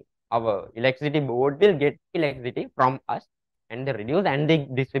basically, our electricity board will get electricity from us and they reduce and they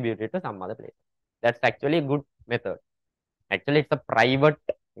distribute it to some other place. That's actually a good method. Actually, it's a private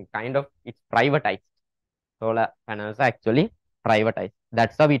kind of, it's privatized. Solar panels are actually privatized.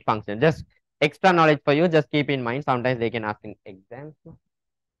 That's how it functions. Just extra knowledge for you. Just keep in mind. Sometimes they can ask in exams.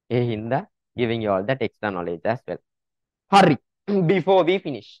 Hinda giving you all that extra knowledge as well. Hurry before we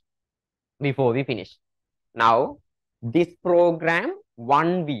finish. Before we finish. Now, this program,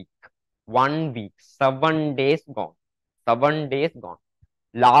 1 week, 1 week, 7 days gone. 7 days gone.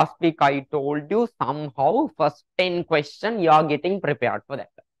 Last week I told you somehow first 10 questions you are getting prepared for that.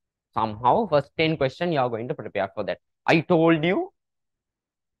 Somehow first 10 questions you are going to prepare for that. I told you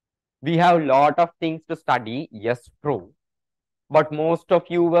we have lot of things to study. Yes, true. But most of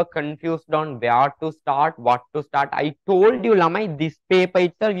you were confused on where to start, what to start. I told you, Lamai, this paper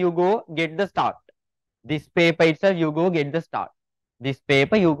itself, you go get the start. This paper itself, you go get the start. This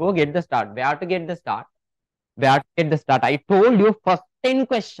paper, you go get the start. Where to get the start? Where to get the start? I told you first 10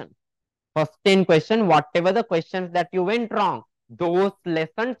 questions. First 10 questions, whatever the questions that you went wrong, those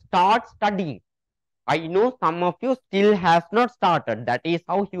lessons start studying. I know some of you still has not started. That is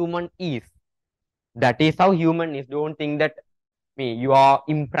how human is. That is how human is. Don't think that you are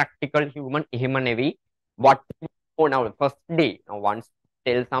impractical human. What now? First day. Now, once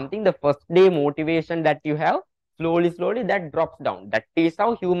tell something, the first day motivation that you have, slowly that drops down. That is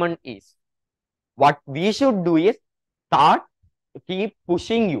how human is. What we should do is start, keep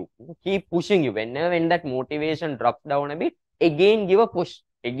pushing you. Whenever when that motivation drops down a bit, again give a push.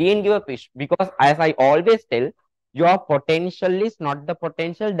 Again give a push. Because as I always tell, your potential is not the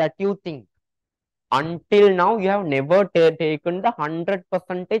potential that you think. Until now, you have never taken the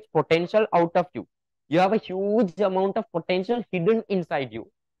 100% potential out of you. You have a huge amount of potential hidden inside you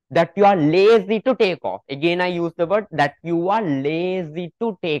that you are lazy to take off. Again, I use the word that you are lazy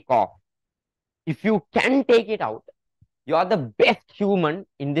to take off. If you can take it out, you are the best human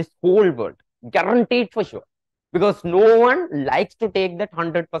in this whole world. Guaranteed for sure. Because no one likes to take that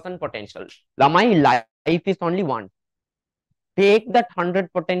 100% potential. My life is only one. Take that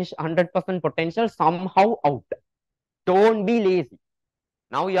 100% potential somehow out. Don't be lazy.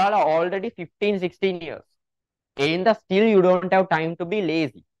 Now you are already 15, 16 years. In the still you don't have time to be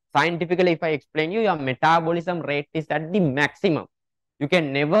lazy. Scientifically, if I explain you, your metabolism rate is at the maximum. You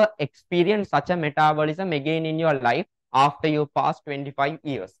can never experience such a metabolism again in your life after you pass 25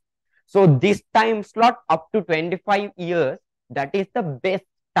 years. So this time slot up to 25 years, that is the best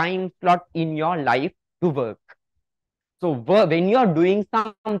time slot in your life to work. So when you are doing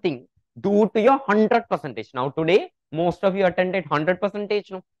something, do to your 100%. Now today, most of you attended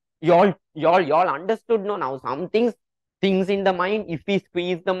 100%. No, y'all understood. No, now some things in the mind. If we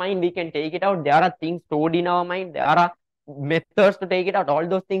squeeze the mind, we can take it out. There are things stored in our mind. There are methods to take it out. All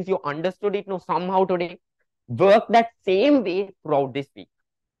those things you understood it. No, somehow today, work that same way throughout this week.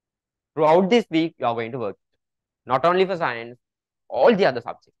 Throughout this week, you are going to work not only for science, all the other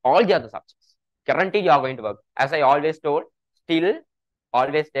subjects. All the other subjects. Guaranteed you are going to work. As I always told, still,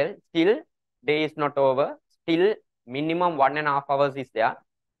 always tell, still Day is not over. Still minimum 1.5 hours is there.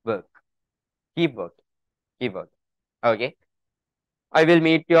 Work. Keep work. Keep work. Okay. I will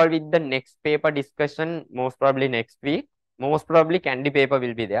meet you all with the next paper discussion, most probably next week. Most probably candy paper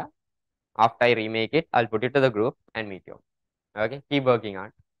will be there. After I remake it, I'll put it to the group and meet you. Okay. Keep working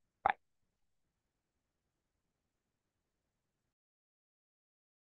on.